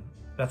on.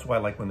 That's why I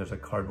like when there's a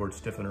cardboard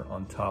stiffener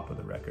on top of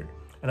the record.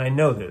 And I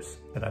know this,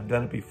 and I've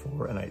done it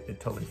before, and it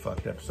totally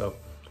fucked up. So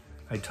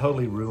I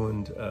totally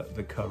ruined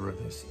the cover of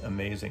this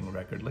amazing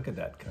record. Look at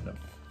that kind of,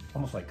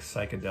 almost like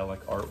psychedelic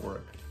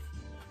artwork.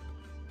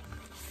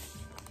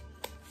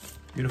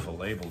 Beautiful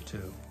label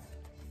too.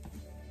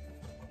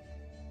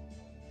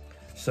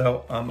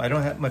 So I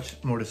don't have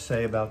much more to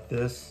say about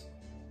this,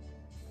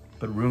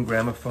 but room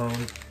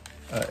gramophone,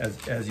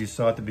 as you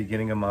saw at the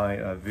beginning of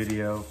my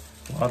video,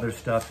 a lot of their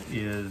stuff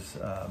is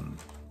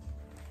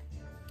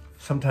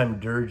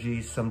sometime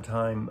dirgy,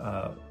 sometime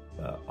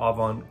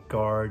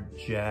avant-garde,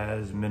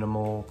 jazz,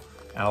 minimal,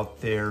 out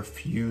there,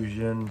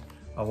 fusion,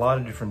 a lot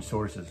of different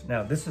sources.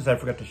 Now, this is, I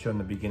forgot to show in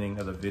the beginning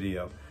of the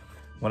video.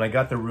 When I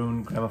got the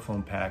Roon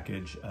gramophone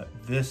package,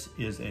 this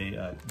is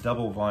a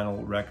double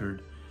vinyl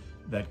record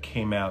that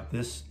came out.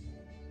 This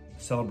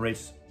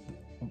celebrates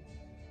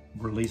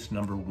release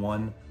number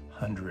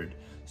 100.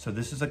 So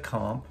this is a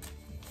comp,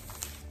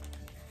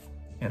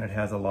 and it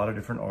has a lot of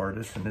different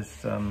artists, and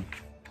this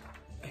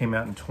came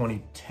out in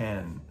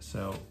 2010.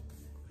 So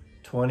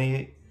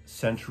 20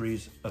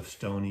 Centuries of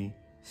Stony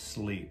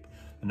Sleep.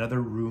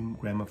 Another Room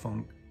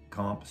gramophone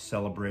comp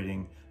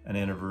celebrating an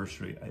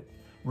anniversary.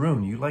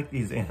 Room, you like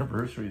these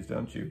anniversaries,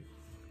 don't you?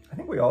 I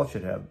think we all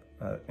should have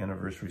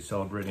anniversaries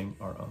celebrating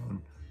our own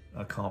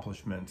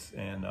accomplishments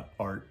and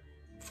art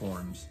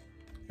forms.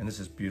 And this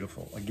is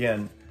beautiful.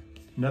 Again,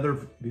 another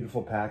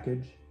beautiful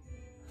package.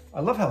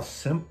 I love how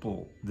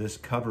simple this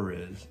cover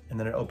is, and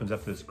then it opens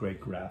up this great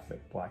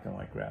graphic, black and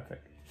white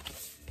graphic.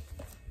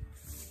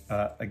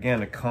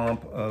 Again, a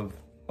comp of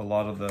a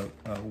lot of the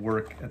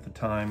work at the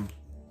time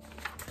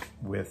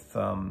with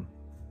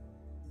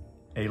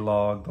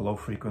A-Log, the Low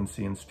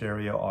Frequency and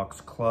Stereo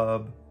Aux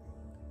Club,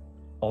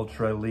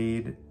 Ultra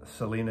Lead,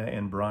 Selena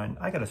and Brian.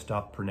 I gotta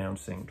stop trying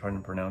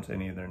to pronounce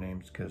any of their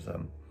names, because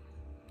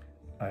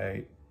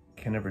I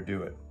can never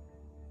do it.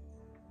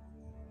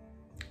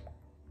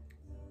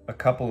 A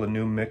couple of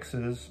new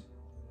mixes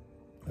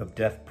of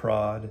Death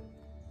Prod.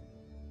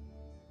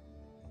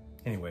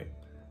 Anyway,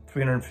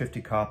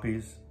 350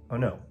 copies. Oh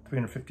no,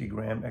 350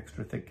 gram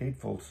extra thick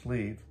gatefold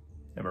sleeve.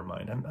 Never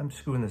mind, I'm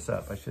screwing this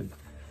up. I should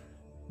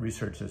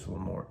research this a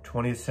little more.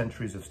 20th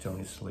Centuries of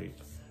Stony Sleep,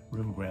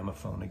 Room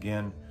Gramophone.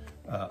 Again,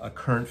 a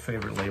current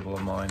favorite label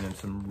of mine, and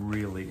some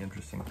really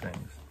interesting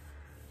things.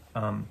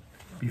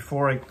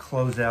 Before I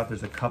close out,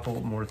 there's a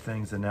couple more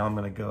things, and now I'm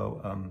gonna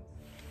go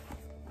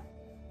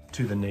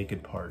to the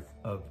naked part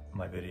of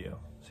my video.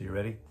 So you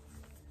ready?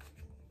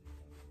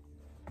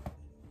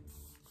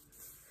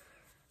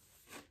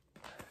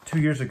 Two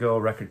years ago, a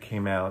record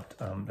came out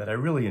that I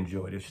really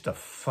enjoyed. It was just a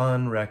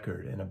fun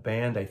record, and a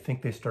band, I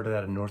think they started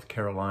out in North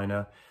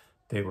Carolina.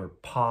 They were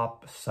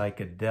pop,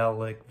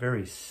 psychedelic,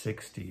 very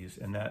 60s,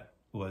 and that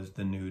was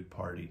the Nude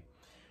Party.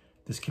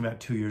 This came out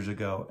 2 years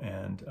ago,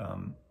 and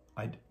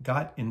I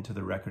got into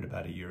the record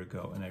about a year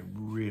ago, and I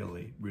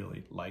really,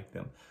 really like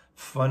them.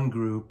 Fun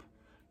group,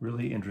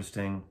 really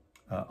interesting,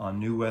 on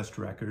New West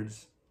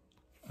Records.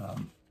 I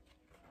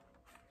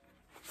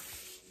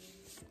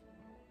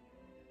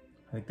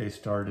think they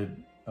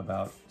started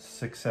about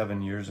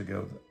 6-7 years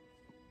ago,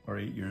 or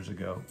 8 years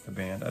ago, the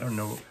band. I don't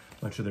know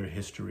much of their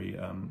history.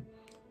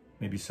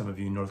 Maybe some of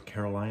you North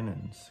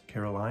Carolinians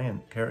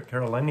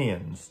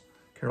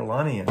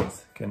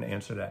can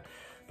answer that.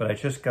 But I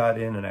just got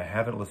in and I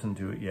haven't listened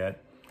to it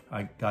yet.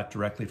 I got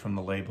directly from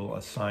the label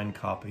a signed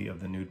copy of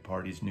the Nude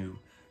Party's new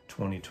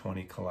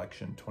 2020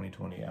 collection,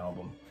 2020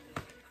 album.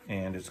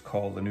 And it's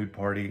called The Nude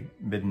Party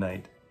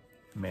Midnight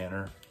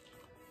Manor,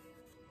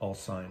 all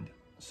signed.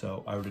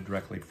 So I ordered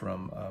directly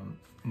from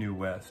New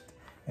West.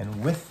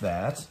 And with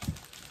that,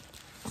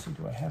 let's see,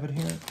 do I have it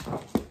here?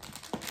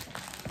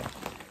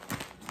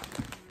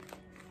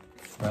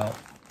 Well,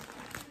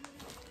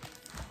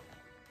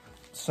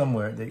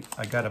 somewhere,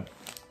 I got a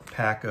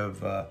pack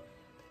of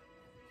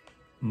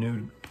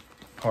Nude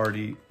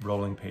Party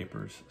rolling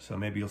papers. So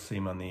maybe you'll see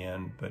them on the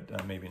end,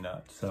 but maybe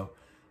not. So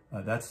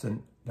that's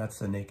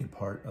the naked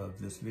part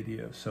of this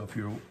video. So if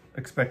you're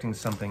expecting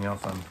something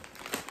else,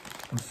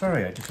 I'm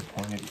sorry I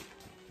disappointed you.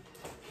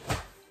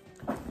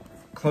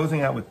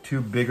 Closing out with two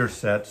bigger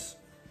sets.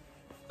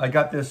 I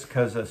got this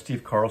because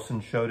Steve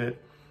Carlson showed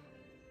it.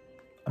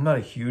 I'm not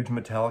a huge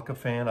Metallica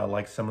fan. I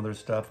like some of their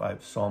stuff. I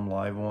saw them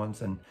live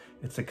once, and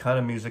it's the kind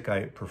of music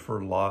I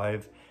prefer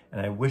live. And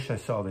I wish I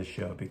saw this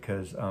show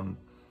because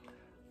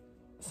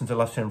since I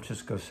left San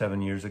Francisco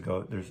 7 years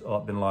ago, there's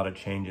been a lot of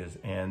changes,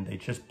 and they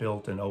just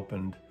built and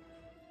opened,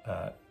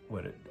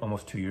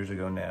 almost 2 years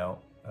ago now,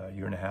 a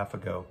year and a half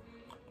ago,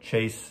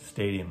 Chase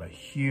Stadium, a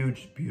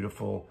huge,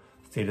 beautiful,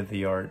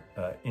 state-of-the-art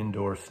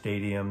indoor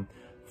stadium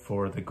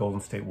for the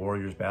Golden State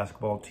Warriors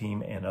basketball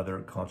team and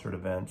other concert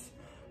events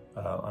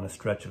on a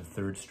stretch of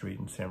 3rd Street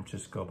in San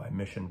Francisco by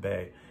Mission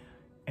Bay.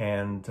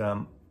 And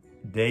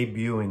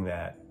debuting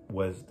that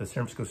was the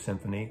San Francisco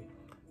Symphony.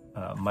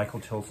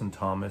 Michael Tilson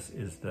Thomas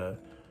is the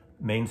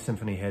main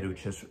symphony head who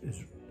just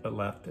is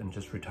left and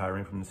just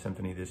retiring from the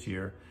symphony this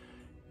year,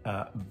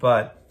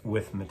 but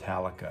with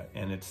Metallica.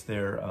 And it's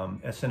their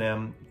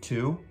S&M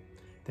 2.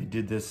 They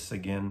did this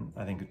again,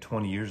 I think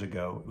 20 years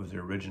ago. It was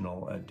their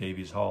original at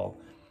Davies Hall,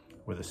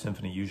 where the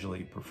symphony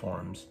usually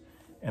performs.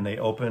 And they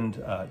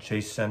opened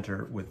Chase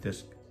Center with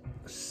this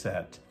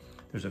set.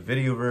 There's a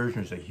video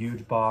version, there's a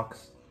huge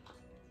box.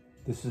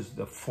 This is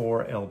the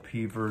 4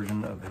 LP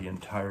version of the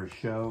entire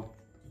show.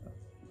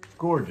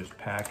 Gorgeous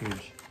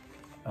package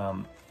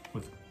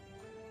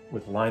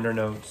with liner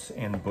notes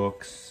and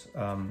books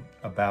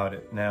about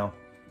it. Now,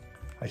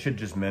 I should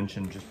just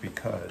mention, just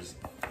because,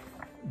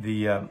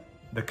 the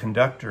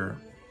conductor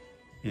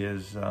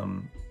is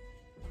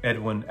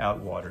Edwin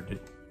Outwater, did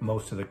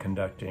most of the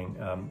conducting.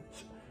 And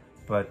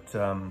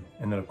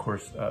then of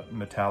course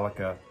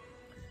Metallica,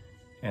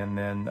 and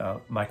then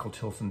Michael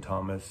Tilson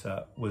Thomas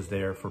was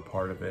there for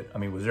part of it. I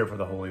mean, was there for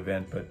the whole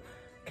event, but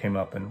came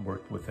up and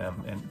worked with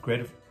them. And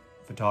great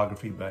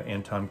photography by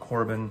Anton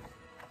Corbin.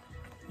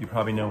 You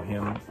probably know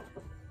him,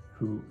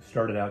 who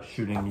started out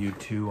shooting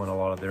U2 on a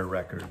lot of their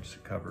records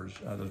covers,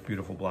 those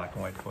beautiful black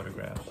and white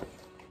photographs.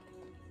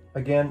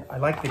 Again, I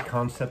like the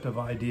concept of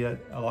idea.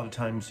 A lot of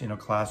times, you know,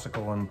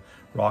 classical and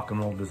rock and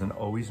roll doesn't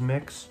always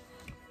mix,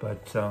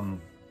 but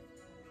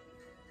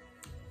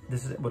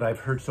this is what I've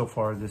heard so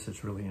far. This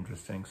is really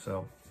interesting,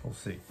 so we'll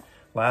see.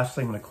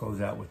 Lastly, I'm going to close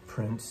out with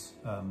Prince,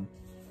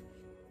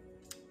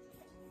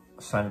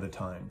 Sign of the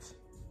Times.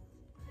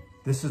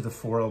 This is the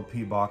 4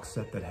 LP box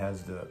set that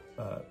has the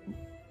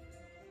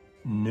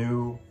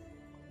new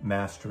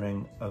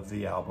mastering of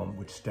the album,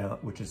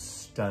 which is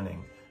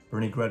stunning.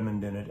 Bernie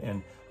Grudman did it,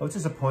 and I was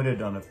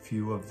disappointed on a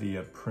few of the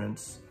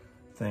Prince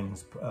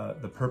things.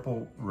 The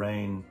Purple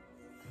Rain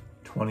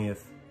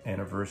 20th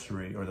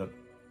anniversary, or the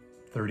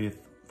 30th,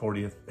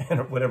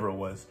 40th, whatever it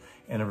was,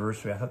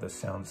 anniversary, I thought the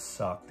sound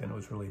sucked and it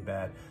was really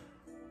bad.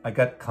 I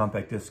got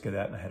compact disc of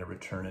that and I had to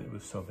return it. It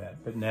was so bad.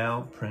 But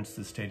now Prince,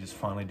 the stage, is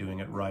finally doing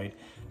it right,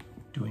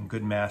 doing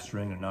good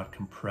mastering and not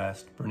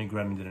compressed. Bernie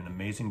Grudman did an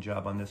amazing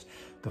job on this.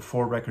 The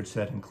 4-record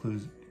set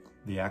includes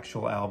the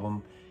actual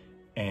album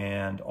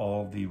and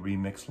all the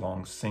remix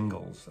long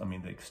singles. I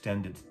mean, the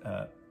extended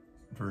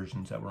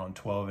versions that were on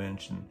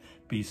 12-inch and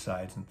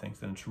B-sides and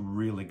things, and it's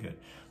really good.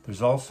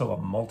 There's also a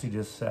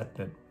multi-disc set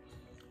that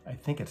I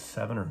think it's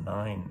 7 or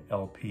 9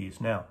 LPs.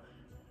 Now,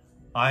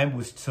 I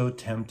was so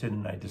tempted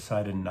and I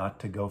decided not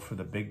to go for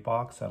the big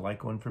box. I like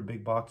going for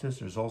big boxes.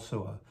 There's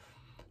also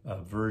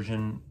a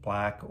version,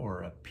 black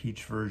or a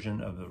peach version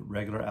of the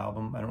regular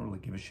album. I don't really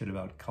give a shit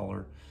about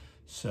color.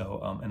 So,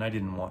 and I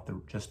didn't want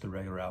just the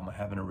regular album. I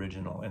have an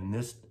original, and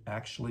this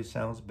actually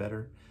sounds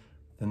better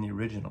than the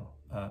original.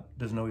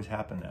 Doesn't always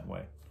happen that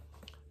way.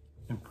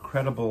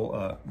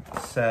 Incredible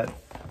set,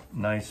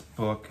 nice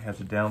book, has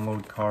a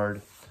download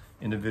card,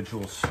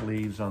 individual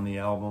sleeves on the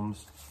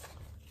albums.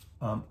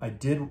 I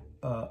did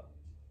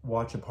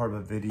watch a part of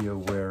a video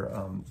where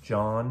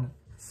John,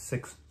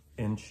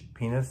 6-inch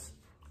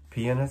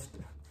pianist,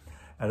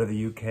 out of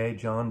the UK.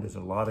 John does a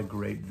lot of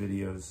great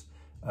videos,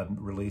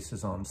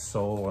 releases on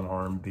soul and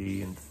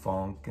R&B and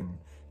funk and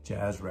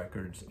jazz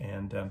records.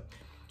 And I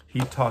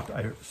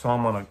saw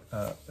him on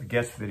a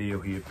guest video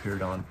he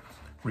appeared on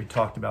where he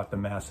talked about the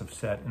massive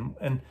set.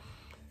 And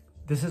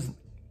this is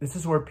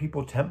where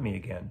people tempt me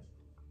again.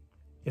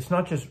 It's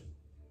not just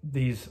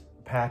these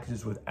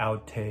packages with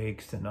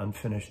outtakes and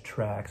unfinished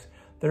tracks.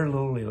 They're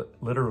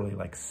literally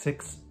like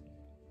 6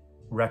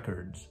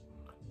 records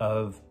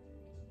of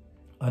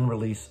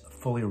unreleased,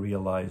 fully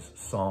realized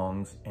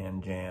songs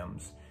and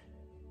jams.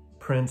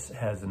 Prince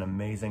has an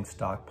amazing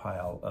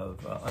stockpile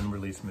of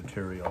unreleased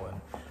material,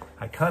 and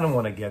I kind of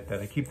want to get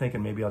that. I keep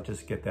thinking maybe I'll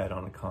just get that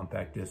on a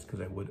compact disc,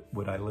 because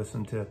would I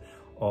listen to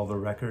all the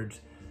records?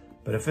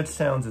 But if it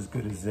sounds as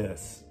good as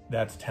this,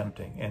 that's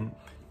tempting. And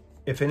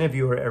if any of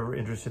you are ever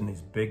interested in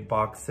these big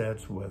box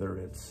sets, whether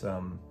it's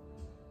the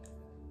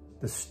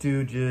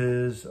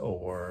Stooges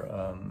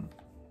or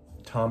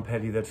Tom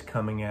Petty that's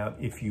coming out,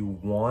 if you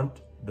want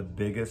the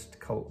biggest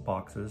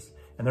boxes,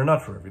 and they're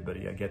not for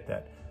everybody, I get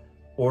that,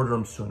 order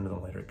them sooner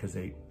than later, because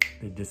they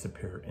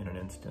disappear in an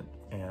instant.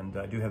 And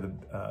I do have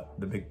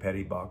the big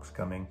Petty box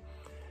coming,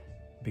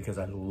 because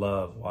I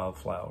love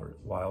wildflowers.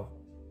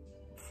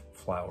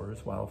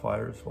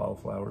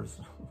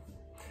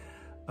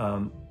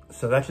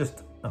 So that's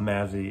just a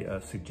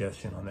Mazzy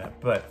suggestion on that.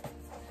 But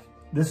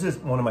this is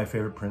one of my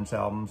favorite Prince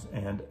albums,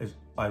 and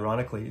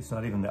ironically, it's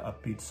not even the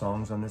upbeat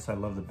songs on this I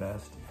love the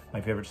best.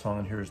 My favorite song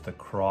on here is The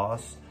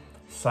Cross,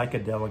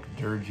 psychedelic,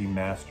 dirgy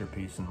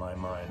masterpiece in my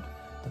mind,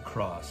 The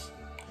Cross.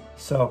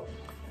 So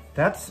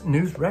that's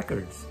new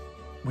records.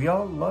 We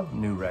all love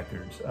new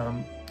records,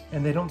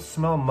 and they don't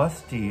smell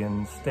musty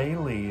and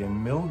staley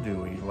and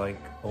mildewy like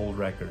old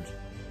records.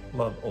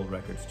 Love old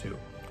records too.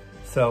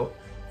 So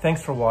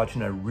thanks for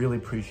watching. I really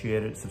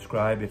appreciate it.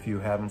 Subscribe if you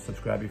haven't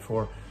subscribed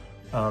before.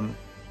 I'm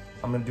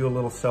going to do a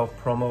little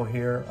self-promo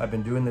here. I've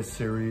been doing this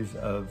series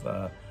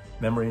of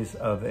memories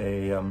of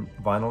a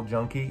vinyl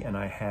junkie, and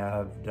I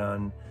have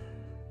done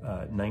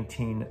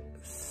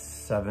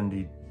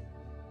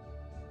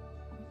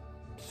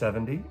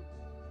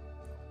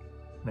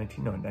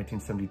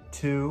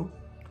 1972.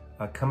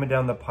 Coming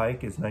down the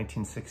pike is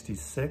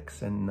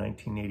 1966, and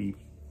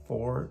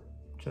 1984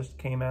 just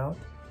came out.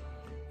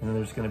 And then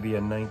there's going to be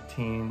a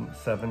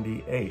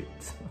 1978.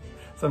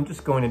 So I'm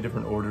just going in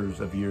different orders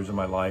of years of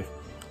my life,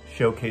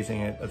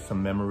 showcasing it of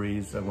some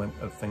memories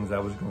of things I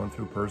was going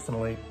through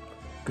personally.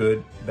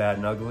 Good, bad,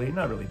 and ugly.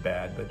 Not really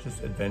bad, but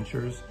just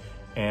adventures.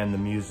 And the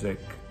music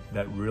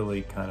that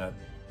really kind of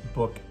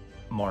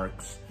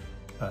bookmarks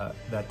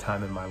that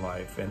time in my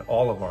life, and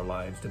all of our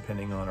lives,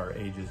 depending on our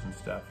ages and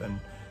stuff.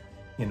 And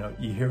you know,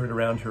 you hear it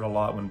around here a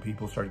lot when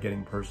people start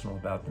getting personal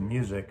about the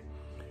music.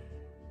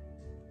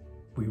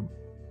 You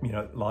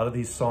know, a lot of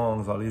these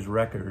songs, a lot of these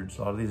records,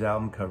 a lot of these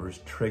album covers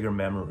trigger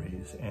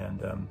memories,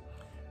 and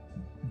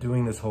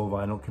doing this whole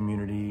vinyl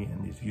community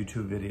and these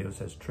YouTube videos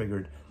has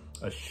triggered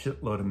a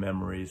shitload of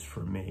memories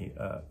for me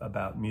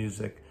about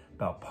music,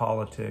 about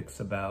politics,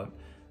 about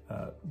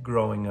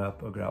growing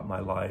up, about my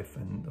life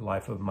and the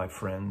life of my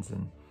friends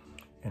and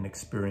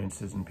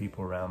experiences and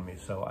people around me.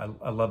 So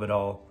I love it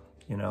all.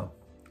 You know,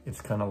 it's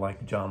kind of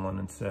like John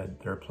Lennon said,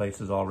 there are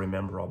places I'll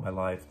remember all my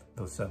life,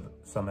 though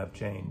some have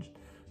changed,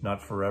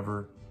 not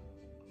forever,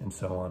 and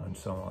so on and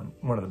so on.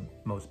 One of the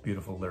most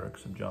beautiful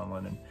lyrics of John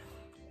Lennon.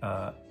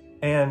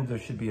 And there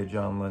should be a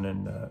John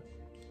Lennon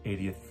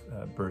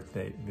 80th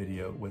birthday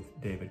video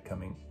with David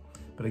coming.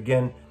 But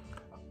again,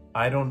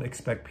 I don't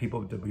expect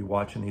people to be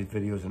watching these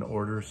videos in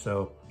order,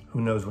 so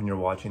who knows when you're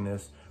watching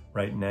this.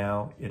 Right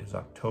now, it is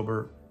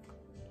October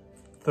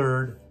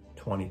 3rd,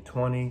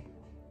 2020.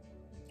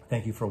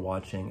 Thank you for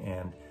watching,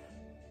 and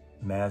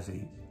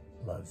Mazzy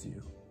loves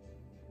you.